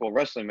typical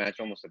wrestling match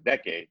almost a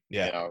decade.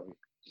 Yeah. You know?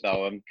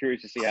 So I'm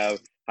curious to see how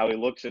he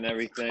looks and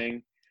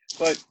everything.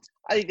 But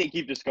I think they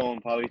keep this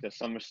going probably to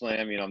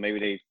SummerSlam. You know, maybe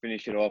they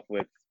finish it off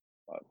with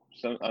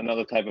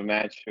another type of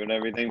match and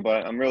everything.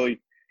 But I'm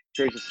really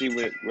curious to see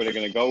where they're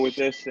going to go with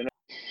this. And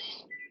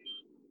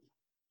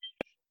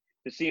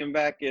to see him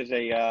back as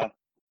a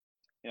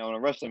in a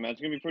wrestling match,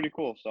 it's going to be pretty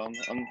cool. So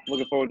I'm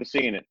looking forward to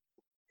seeing it.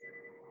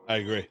 I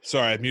agree.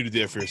 Sorry, I muted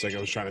there for a second.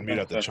 I was trying to mute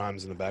out the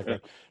chimes in the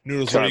background.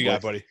 Noodles, Sorry, what do you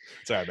got, boys. buddy?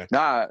 Sorry, man.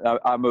 Nah,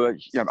 I'm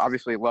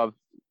obviously love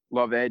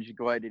Edge.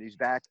 Glad that he's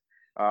back.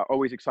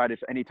 Always excited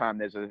for any time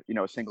there's a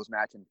singles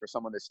match and for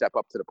someone to step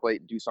up to the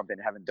plate and do something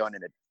they haven't done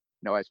in it.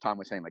 As Tom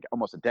was saying, like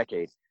almost a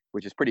decade,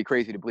 which is pretty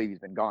crazy to believe he's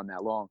been gone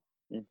that long.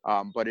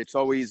 But it's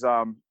always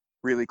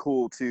really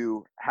cool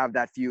to have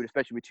that feud,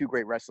 especially with two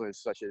great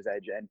wrestlers such as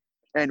Edge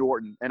and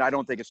Orton. And I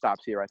don't think it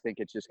stops here. I think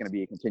it's just going to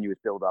be a continuous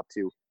build up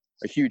to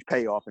a huge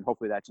payoff, and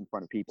hopefully that's in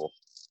front of people.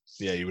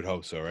 Yeah, you would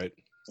hope so, right?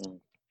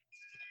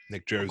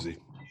 Nick Jersey.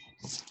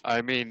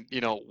 I mean,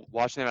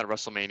 watching him at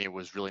WrestleMania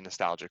was really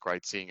nostalgic,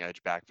 right? Seeing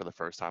Edge back for the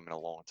first time in a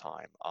long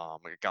time. A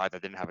guy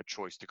that didn't have a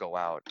choice to go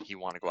out. He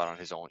wanted to go out on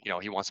his own.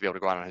 He wants to be able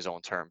to go out on his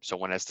own terms. So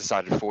when it's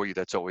decided for you,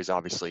 that's always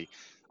obviously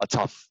a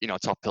tough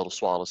pill to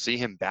swallow. To see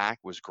him back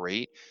was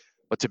great.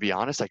 But to be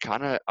honest,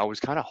 I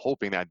was kind of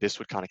hoping that this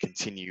would kind of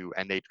continue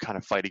and they'd kind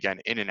of fight again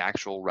in an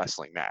actual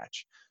wrestling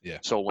match. Yeah.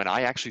 So when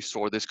I actually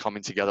saw this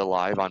coming together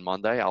live on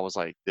Monday, I was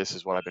like, this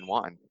is what I've been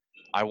wanting.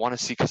 I want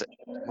to see, because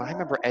when I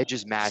remember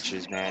Edge's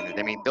matches, man,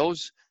 I mean,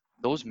 those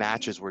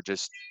matches were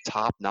just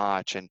top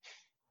notch, and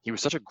he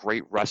was such a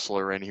great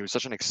wrestler, and he was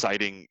such an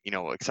exciting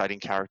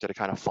character to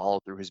kind of follow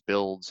through his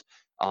builds.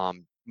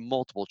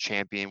 Multiple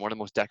champion, one of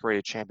the most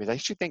decorated champions. I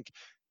actually think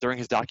during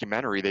his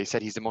documentary, they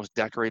said he's the most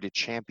decorated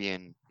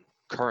champion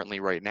currently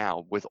right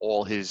now with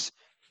all his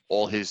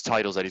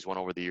titles that he's won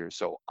over the years.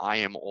 So I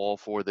am all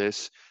for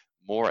this.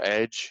 More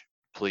Edge,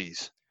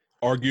 please.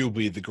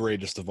 Arguably the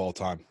greatest of all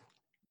time.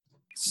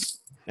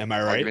 Am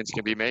I right? Arguments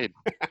can be made.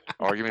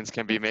 Arguments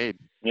can be made.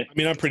 I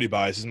mean, I'm pretty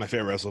biased. He's my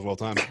favorite wrestler of all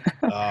time.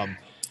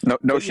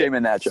 No shame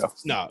in that, Joe.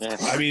 No,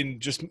 I mean,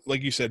 just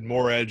like you said,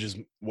 more Edge is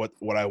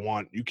what I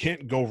want. You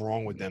can't go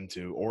wrong with them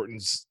two.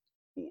 Orton's,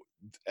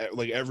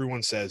 like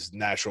everyone says,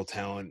 natural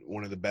talent,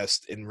 one of the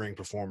best in-ring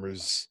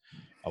performers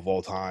of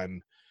all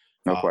time.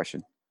 No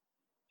question.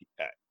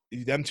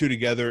 Them two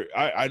together,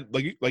 I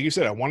like you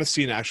said, I want to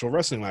see an actual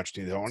wrestling match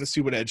together. I want to see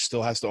what Edge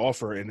still has to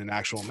offer in an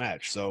actual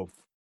match. So,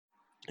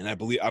 and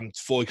I'm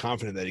fully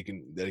confident that he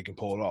can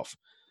pull it off.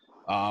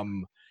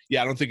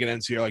 Yeah, I don't think it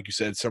ends here. Like you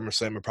said,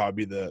 SummerSlam would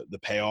probably be the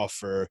payoff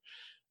for.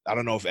 I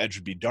don't know if Edge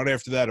would be done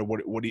after that, or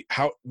we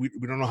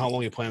don't know how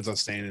long he plans on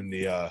staying in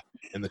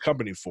the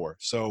company for.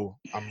 So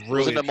I'm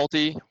really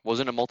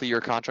wasn't a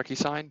multi-year contract he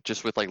signed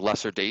just with like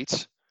lesser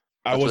dates.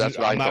 That's what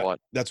I thought.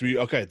 That's what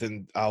okay.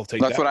 Then I'll take.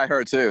 That's what I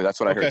heard too.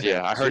 That's what I heard.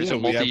 Yeah, I heard it's a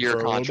multi-year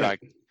a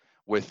contract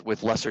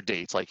with lesser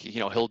dates. Like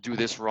he'll do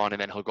this run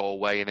and then he'll go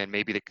away, and then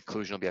maybe the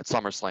conclusion will be at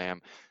SummerSlam.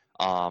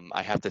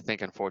 I have to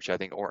think. Unfortunately, I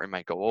think Orton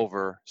might go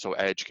over, so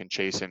Edge can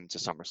chase him to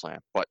SummerSlam.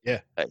 But yeah.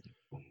 Hey.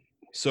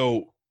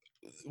 So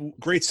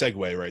great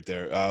segue right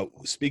there.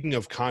 Speaking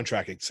of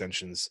contract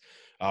extensions,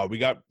 we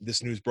got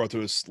this news brought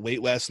to us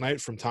late last night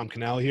from Tom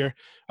Canale here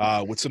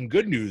with some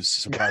good news,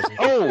 surprisingly.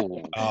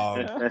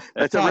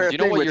 That's a rare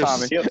thing with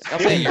Tommy.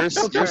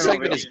 Your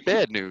segment is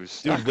bad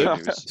news.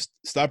 Dude,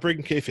 stop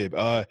breaking kayfabe.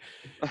 I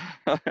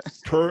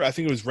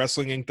think it was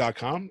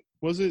WrestlingInc.com,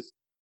 was it?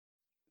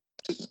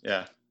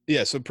 Yeah.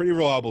 Yeah, so pretty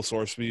reliable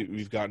source.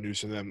 We've got news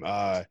from them.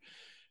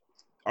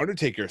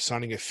 Undertaker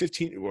signed a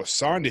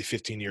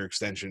 15-year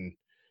extension.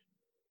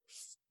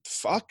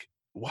 Fuck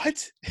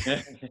what?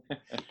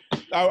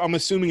 I'm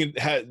assuming it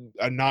had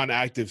a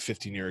non-active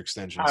 15-year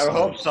extension. I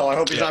hope so. I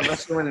hope he's not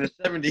wrestling in the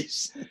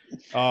 70s.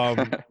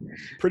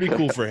 Pretty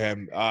cool for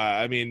him.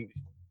 I mean,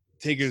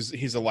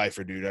 he's a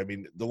lifer, dude. I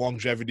mean, the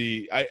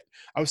longevity. I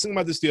was thinking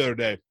about this the other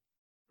day.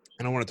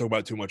 I don't want to talk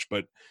about it too much,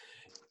 but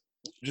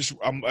just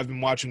I've been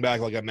watching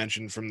back, like I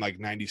mentioned, from like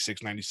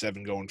 96,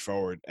 97 going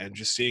forward, and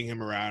just seeing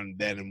him around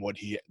then and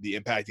the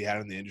impact he had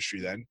on the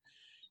industry then.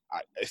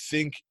 I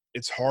think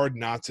it's hard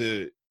not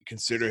to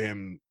consider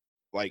him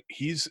like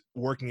he's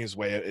working his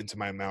way into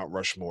my Mount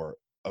Rushmore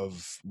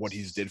of what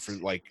he's did for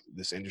like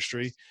this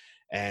industry,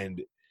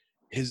 and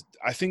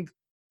I think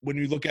when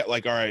you look at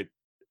like, all right,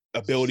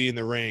 ability in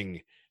the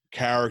ring,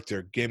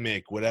 character,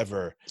 gimmick,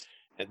 whatever,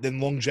 and then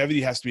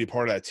longevity has to be a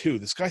part of that too.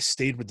 This guy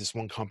stayed with this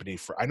one company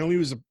for, I know he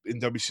was in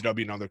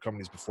WCW and other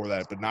companies before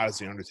that, but not as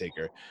The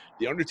Undertaker.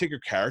 The Undertaker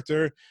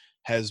character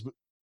has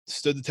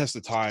stood the test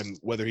of time,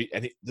 whether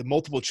the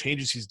multiple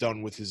changes he's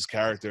done with his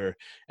character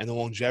and the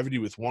longevity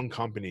with one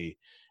company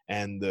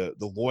and the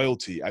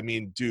loyalty. I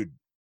mean, dude,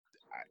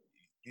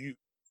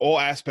 all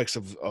aspects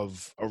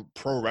of a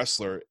pro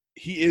wrestler,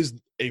 he is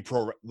the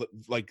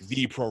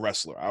pro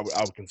wrestler. I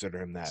would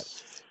consider him that.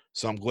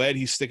 So I'm glad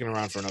he's sticking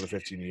around for another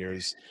 15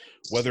 years.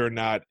 Whether or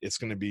not it's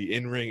going to be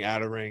in ring,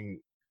 out of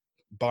ring,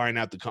 buying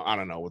out I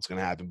don't know what's going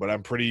to happen, but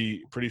I'm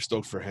pretty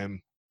stoked for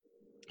him.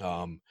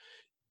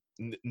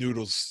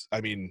 Noodles, I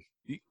mean,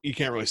 you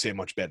can't really say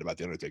much bad about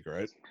the Undertaker,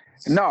 right?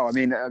 No, I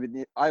mean,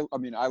 I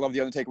love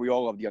the Undertaker. We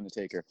all love the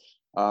Undertaker.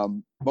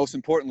 Most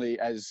importantly,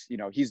 as you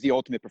know, he's the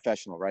ultimate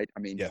professional, right? I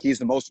mean, he's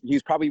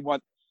probably one,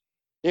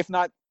 if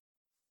not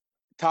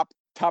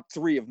top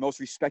 3 of most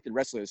respected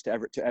wrestlers to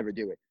ever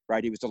do it,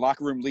 right? He was the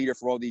locker room leader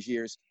for all these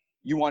years.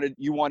 You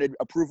wanted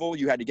approval,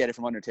 you had to get it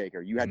from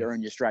Undertaker. You had to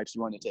earn your stripes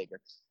through Undertaker.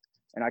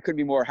 And I couldn't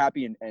be more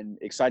happy and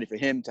excited for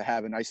him to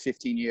have a nice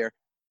 15-year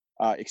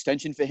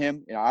extension for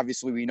him. You know,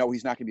 obviously we know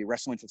he's not going to be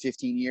wrestling for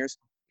 15 years,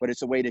 but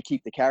it's a way to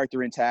keep the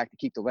character intact, to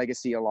keep the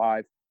legacy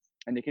alive,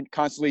 and they can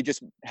constantly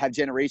just have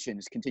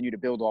generations continue to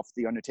build off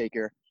the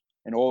Undertaker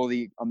and all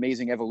the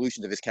amazing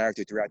evolutions of his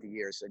character throughout the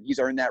years. And he's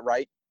earned that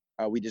right.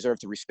 We deserve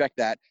to respect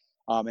that.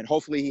 And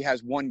hopefully he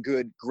has one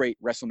great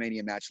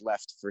WrestleMania match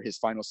left for his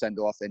final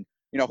send-off. And,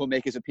 you know, he'll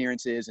make his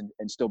appearances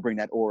and still bring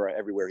that aura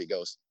everywhere he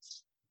goes.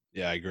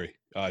 Yeah, I agree.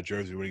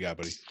 Jersey, what do you got,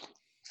 buddy?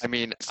 I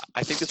mean,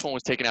 I think this one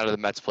was taken out of the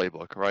Mets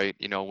playbook, right?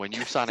 You know, when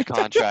you sign a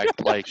contract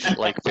like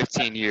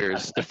 15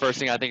 years, the first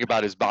thing I think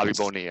about is Bobby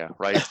Bonilla,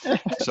 right?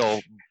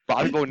 So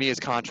Bobby Bonilla's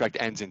contract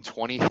ends in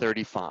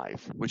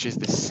 2035, which is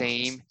the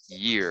same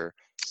year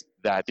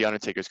that the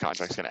Undertaker's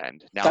contract's going to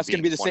end. Now that's going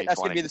to be the same. That's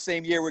going to be the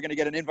same year we're going to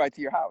get an invite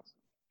to your house.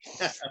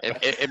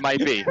 It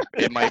might be,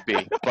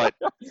 but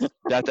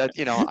that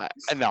you know,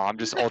 no, I'm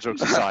just all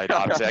jokes aside.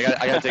 Obviously,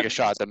 I got to take a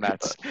shot at the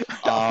Mets.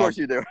 Of course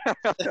you do.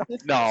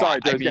 No, sorry,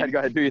 dude. Go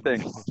ahead, do your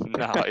thing.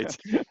 No,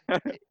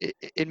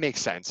 it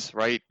makes sense,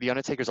 right? The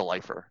Undertaker's a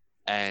lifer,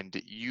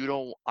 and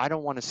I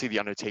don't want to see the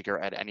Undertaker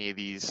at any of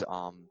these,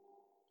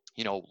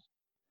 you know,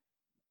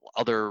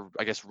 other,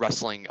 I guess,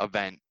 wrestling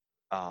event,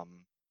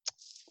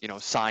 you know,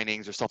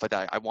 signings or stuff like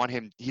that. I want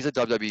him. He's a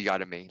WWE guy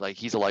to me. Like,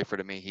 he's a lifer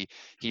to me.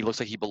 He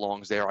looks like he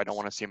belongs there. I don't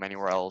want to see him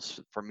anywhere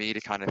else. For me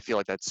to kind of feel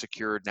like that's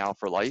secured now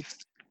for life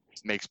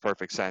makes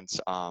perfect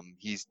sense.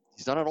 He's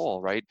done it all,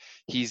 right?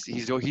 He's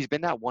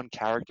been that one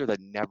character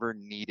that never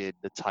needed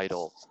the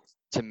title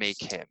to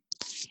make him.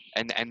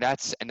 And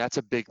that's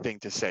a big thing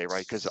to say,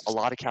 right? Because a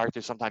lot of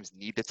characters sometimes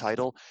need the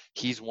title.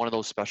 He's one of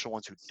those special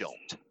ones who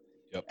don't.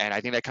 Yep. And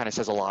I think that kind of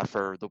says a lot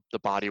for the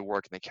body of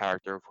work and the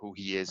character of who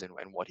he is and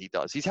what he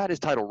does. He's had his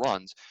title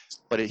runs,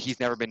 but he's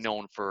never been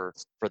known for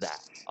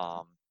that.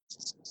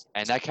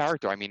 And that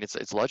character, I mean,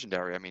 it's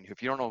legendary. I mean,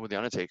 if you don't know who the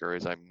Undertaker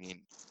is, I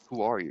mean,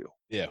 who are you?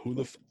 Yeah, who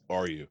the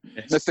are you?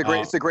 It's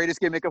the greatest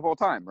gimmick of all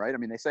time, right? I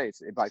mean, they say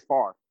it's by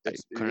far. I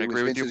couldn't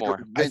agree with you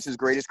more. Vince's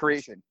greatest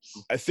creation.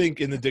 I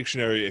think in the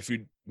dictionary, if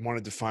you want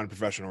to define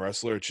professional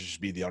wrestler, it should just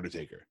be the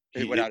Undertaker.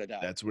 Without a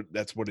doubt.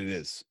 That's what it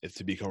is. If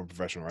to become a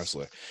professional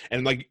wrestler.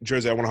 And like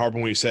Jersey, I want to harp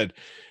on what you said.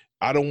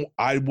 I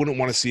wouldn't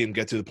want to see him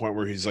get to the point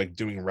where he's like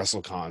doing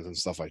WrestleCons and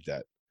stuff like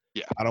that.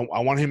 Yeah. I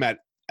want him at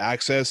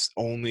Access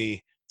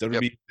only,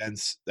 WWE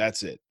events.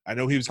 That's it. I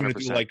know he was going to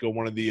do like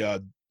one of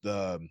the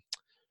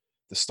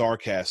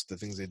Starcast, the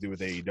things they do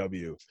with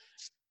AEW.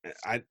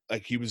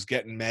 He was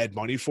getting mad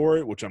money for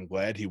it, which I'm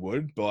glad he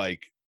would, but like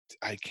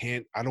I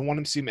don't want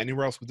him to see him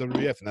anywhere else with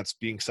WWF, and that's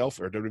being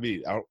selfish, or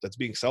WWE. That's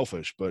being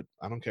selfish, but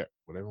I don't care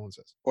what everyone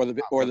says. Or the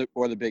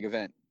big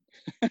event.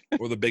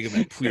 Or the big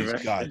event, please,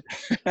 God.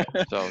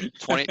 So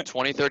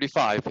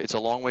 2035, it's a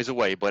long ways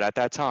away, but at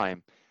that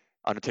time,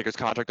 Undertaker's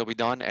contract will be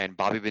done, and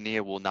Bobby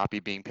Bonilla will not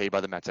be being paid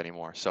by the Mets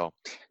anymore. So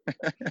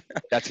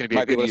that's going to be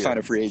might a good be able to year. sign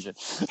a free agent.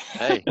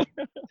 Hey,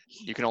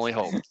 you can only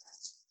hope.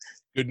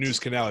 Good news,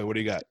 Canale. What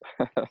do you got?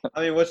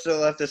 I mean, what's there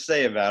left to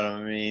say about him?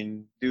 I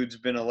mean, dude's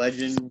been a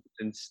legend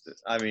since,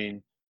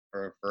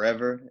 for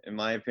forever, in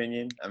my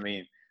opinion. I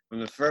mean,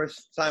 from the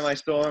first time I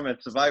saw him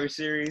at Survivor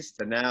Series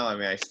to now, I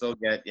mean, I still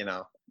get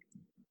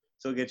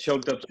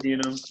choked up seeing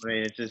him. I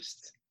mean, it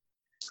just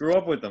grew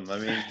up with him. I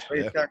mean,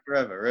 greatest character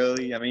ever,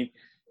 really. I mean,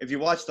 if you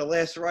watch the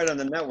last ride on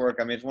the network,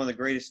 I mean, it's one of the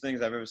greatest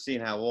things I've ever seen,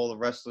 how all the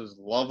wrestlers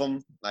love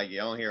him. Like, you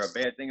don't hear a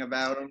bad thing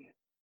about him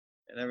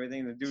and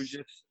everything. The dude's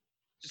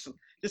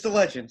just a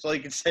legend. That's all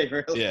you can say,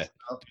 really. Yeah,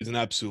 he's an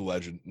absolute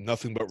legend.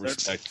 Nothing but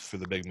respect for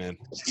the big man.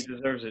 He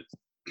deserves it.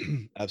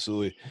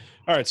 Absolutely.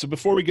 All right, so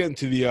before we get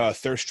into the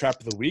Thirst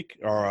Trap of the Week,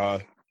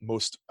 our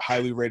most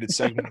highly rated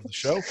segment of the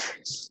show,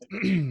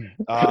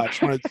 I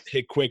just want to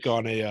hit quick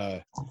on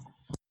a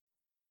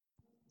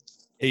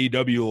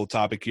AEW little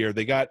topic here.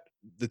 They got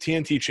the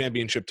TNT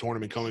Championship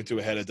tournament coming to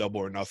a head at Double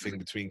or Nothing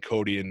between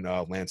Cody and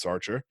Lance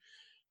Archer.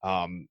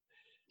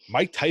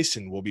 Mike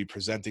Tyson will be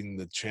presenting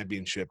the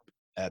championship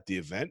at the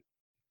event.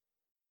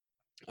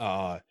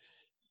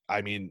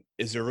 I mean,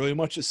 is there really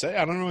much to say?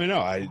 I don't really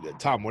know.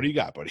 Tom, what do you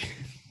got, buddy?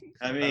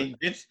 I mean,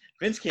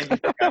 Vince can't be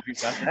too happy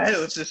about that.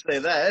 Let's just say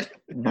that.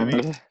 I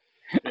mean,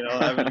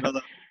 having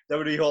another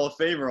WWE Hall of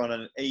Famer on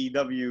an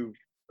AEW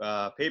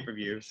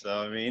pay-per-view.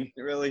 So I mean,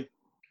 really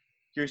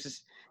curious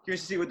to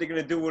see what they're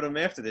gonna do with him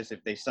after this.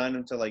 If they sign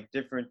him to like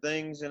different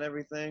things and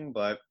everything,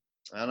 but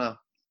I don't know.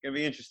 It's gonna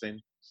be interesting.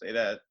 Say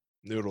that.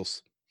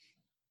 Noodles.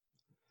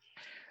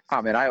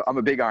 Oh, man, I'm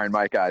a big Iron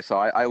Mike guy, so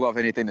I love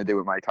anything to do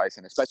with Mike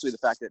Tyson, especially the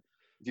fact that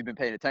if you've been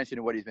paying attention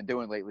to what he's been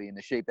doing lately and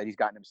the shape that he's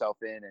gotten himself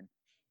in and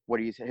what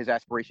his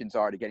aspirations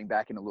are to getting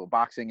back into a little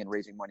boxing and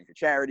raising money for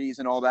charities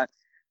and all that.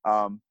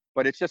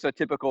 But it's just a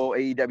typical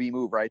AEW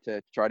move, right,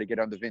 to try to get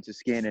under Vince's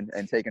skin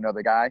and take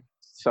another guy.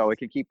 So it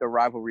can keep the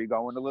rivalry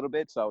going a little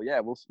bit. So, yeah,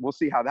 we'll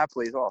see how that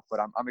plays off, but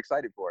I'm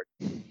excited for it.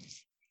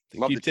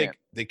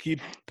 They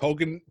keep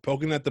poking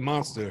at the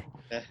monster.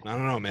 I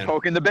don't know, man.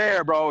 Poking the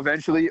bear, bro.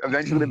 Eventually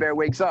the bear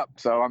wakes up.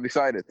 So I'm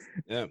excited.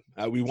 Yeah,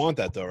 we want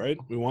that though, right?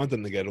 We want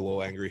them to get a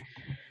little angry.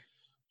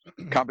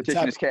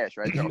 Competition is cash,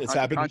 right? It's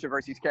happened.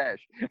 Controversy is cash.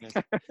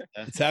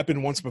 It's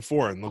happened once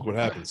before, and look what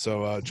happened.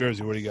 So,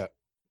 Jersey, what do you got?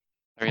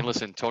 I mean,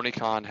 listen, Tony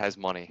Khan has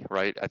money,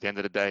 right? At the end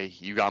of the day,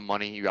 you got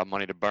money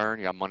to burn,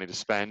 you got money to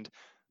spend.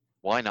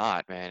 Why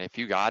not, man? If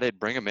you got it,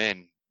 bring him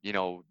in.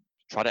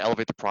 Try to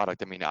elevate the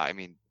product. I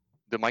mean,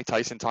 the Mike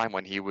Tyson time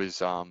when he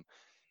was,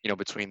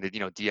 between the,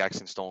 DX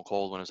and Stone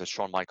Cold when it was a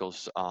Shawn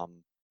Michaels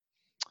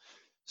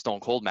Stone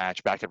Cold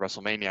match back at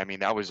WrestleMania. I mean,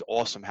 that was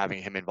awesome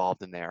having him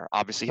involved in there.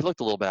 Obviously, he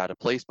looked a little bit out of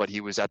place, but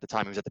he was at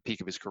the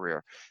peak of his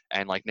career.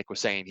 And like Nick was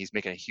saying, he's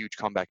making a huge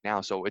comeback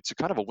now. So it's a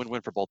kind of a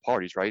win-win for both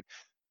parties, right?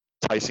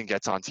 Tyson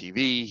gets on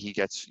TV, he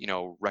gets,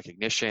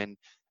 recognition.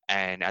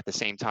 And at the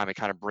same time, it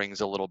kind of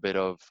brings a little bit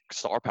of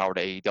star power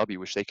to AEW,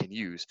 which they can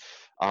use.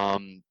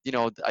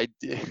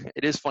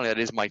 It is funny that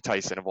it is Mike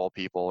Tyson of all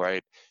people,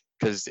 right?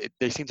 Because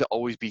they seem to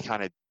always be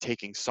kind of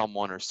taking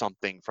someone or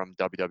something from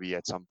WWE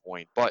at some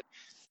point. But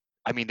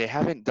I mean,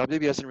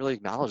 WWE hasn't really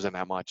acknowledged them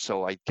that much.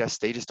 So I guess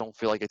they just don't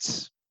feel like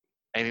it's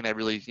anything that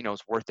really,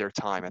 is worth their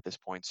time at this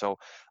point. So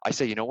I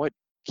say, you know what?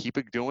 Keep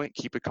it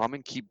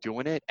coming, keep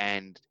doing it,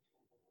 and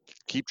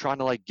keep trying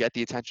to get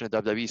the attention of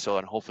WWE. So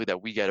and hopefully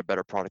that we get a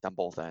better product on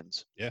both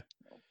ends. Yeah,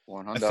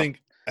 100.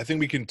 I think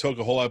we can talk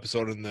a whole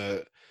episode in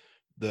the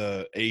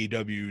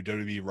AEW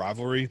WWE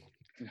rivalry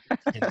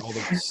and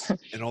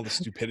all the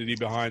stupidity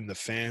behind the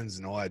fans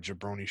and all that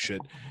jabroni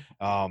shit.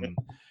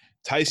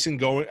 Tyson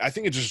going, I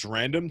think it's just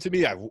random to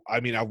me. I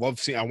want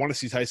to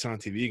see Tyson on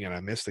TV again. I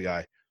miss the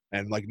guy.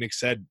 And like Nick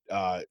said,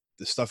 the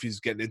stuff he's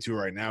getting into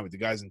right now, with the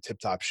guy's in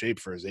tip-top shape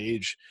for his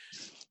age,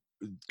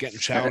 getting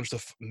challenged to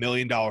 $1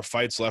 million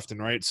fights left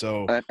and right.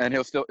 So and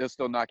he'll still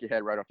knock your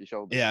head right off your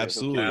shoulder. Yeah,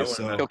 absolutely.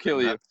 He'll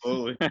kill you.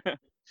 Absolutely.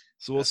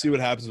 So we'll see what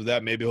happens with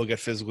that. Maybe he'll get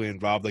physically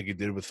involved like he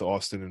did with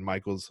Austin and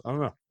Michaels. I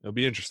don't know. It'll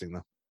be interesting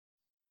though.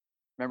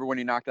 Remember when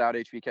he knocked out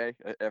HBK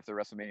after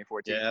WrestleMania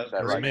 14? Yeah,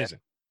 that was amazing.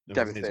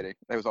 Devastating.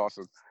 That was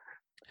awesome.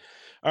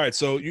 All right,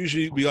 so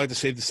usually we like to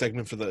save the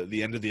segment for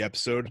the end of the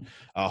episode.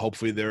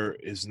 Hopefully there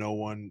is no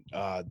one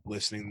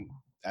listening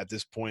at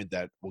this point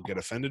that will get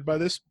offended by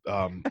this.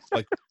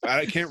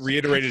 I can't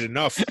reiterate it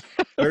enough.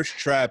 Thirst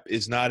trap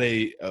is not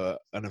an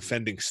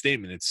offending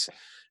statement.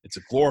 It's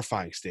a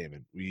glorifying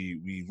statement.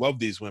 We love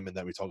these women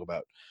that we talk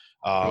about.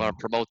 We want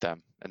to promote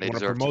them, and they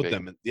deserve to be.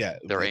 Them. Yeah,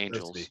 they're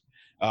angels.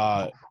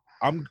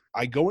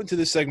 I go into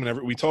this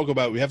segment we talk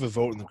about. We have a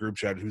vote in the group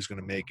chat who's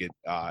going to make it,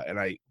 and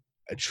I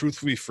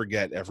truthfully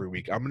forget every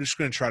week. I'm just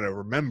going to try to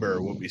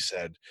remember what we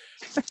said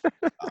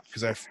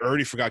because I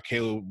already forgot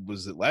Kayla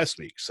was it last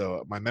week,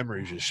 so my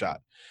memory is just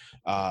shot.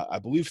 I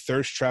believe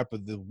Thirst Trap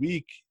of the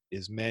Week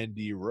is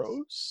Mandy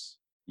Rose.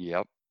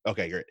 Yep.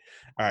 Okay, great.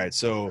 All right,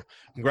 so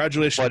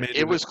congratulations, but Mandy.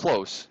 It was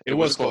close. It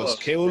was close.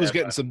 Kayla was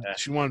getting some.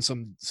 She wanted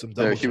some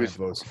double she was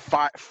votes.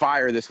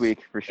 Fire this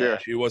week for sure. Yeah,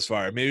 she was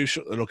fire. Maybe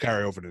it'll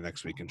carry over to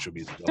next week and she'll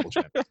be the double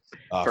champ.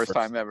 First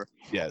time ever.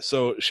 Yeah.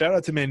 So shout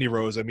out to Mandy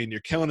Rose. I mean, you're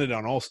killing it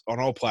on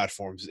all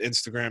platforms: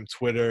 Instagram,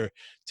 Twitter,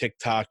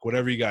 TikTok,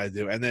 whatever you gotta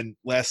do. And then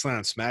last night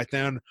on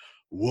SmackDown,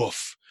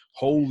 woof.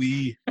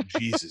 Holy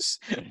Jesus.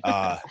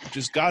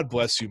 Just God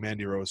bless you,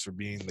 Mandy Rose, for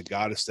being the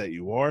goddess that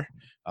you are.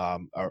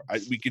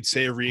 We could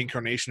say a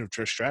reincarnation of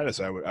Trish Stratus.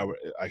 I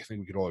think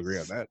we could all agree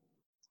on that.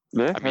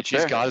 Yeah, I mean,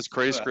 she's God's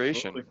greatest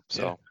creation.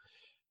 So, yeah.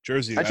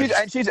 Jersey,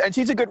 and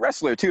she's a good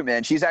wrestler too,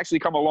 man. She's actually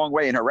come a long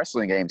way in her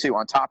wrestling game too,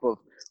 on top of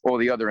all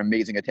the other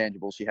amazing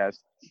intangibles she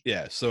has.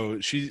 Yeah, so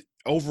she's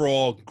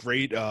overall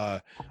great,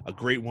 a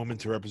great woman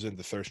to represent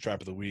the Thirst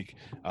Trap of the Week.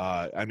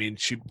 I mean,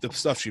 the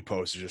stuff she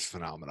posts is just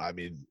phenomenal. I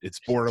mean, it's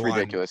borderline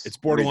ridiculous. It's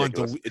borderline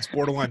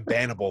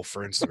bannable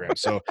for Instagram.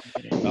 So,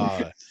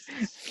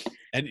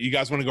 and you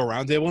guys want to go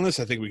roundtable on this?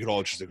 I think we could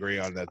all just agree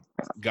on that.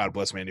 God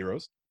bless Mandy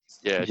Rose.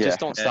 Yeah, Yeah. just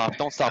don't stop.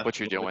 Don't stop what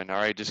you're doing. All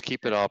right, just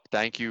keep it up.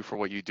 Thank you for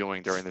what you're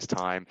doing during this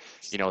time.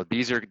 You know,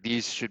 these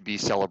should be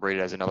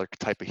celebrated as another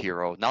type of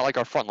hero, not like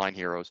our frontline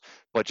heroes,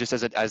 but just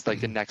as like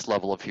the next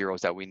level of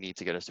heroes that we need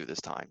to get us through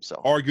this time. So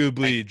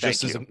Arguably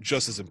thank you.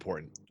 just as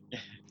important.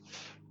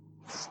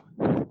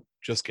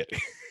 Just kidding.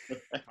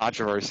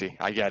 Controversy.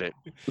 I get it.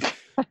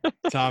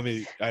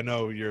 Tommy, I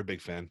know you're a big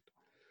fan.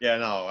 Yeah,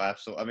 no,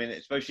 absolutely. I mean,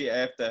 especially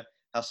after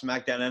how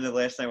SmackDown ended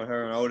last night with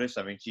her and Otis.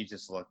 I mean, she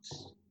just looks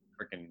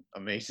freaking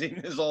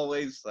amazing as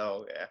always.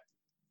 So yeah.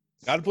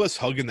 God bless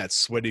hugging that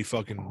sweaty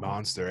fucking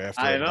monster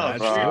after I a know,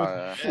 match.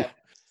 Oh, dude.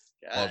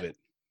 Yeah. Love it.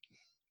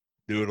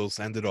 Doodles,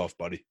 end it off,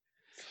 buddy.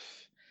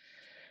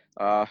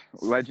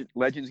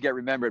 Legends get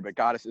remembered, but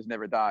goddesses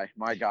never die.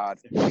 My God,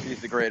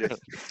 he's the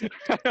greatest.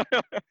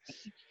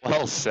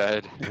 Well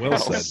said. Well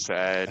said. I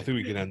said. think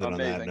we can end it on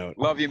that Amazing. note.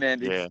 Love you,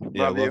 Mandy. Yeah.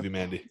 Yeah, Love you,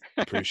 Mandy.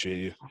 Appreciate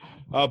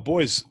you.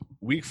 Boys,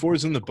 week 4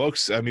 is in the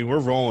books. I mean, we're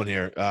rolling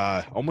here.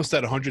 Almost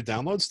at 100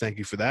 downloads. Thank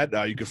you for that.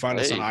 You can find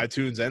us on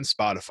iTunes and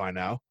Spotify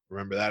now.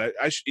 Remember that.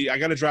 I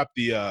got to drop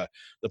the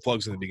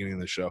plugs in the beginning of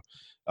the show.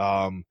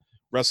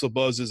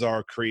 WrestleBuzz is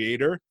our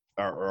creator,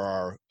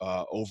 our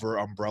over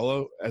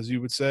umbrella, as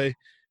you would say.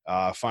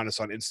 Find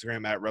us on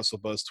Instagram at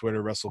WrestleBuzz,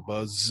 Twitter,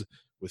 WrestleBuzz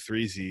with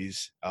 3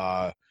 Z's.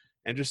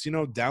 And just,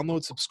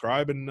 download,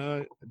 subscribe,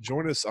 and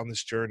join us on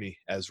this journey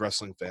as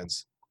wrestling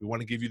fans. We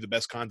want to give you the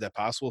best content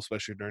possible,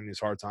 especially during these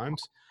hard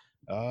times.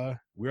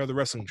 We are the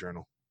Wrestling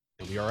Journal,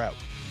 and we are out.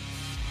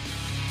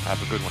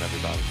 Have a good one,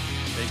 everybody.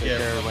 Take Take care.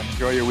 care, everyone.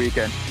 Enjoy your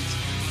weekend.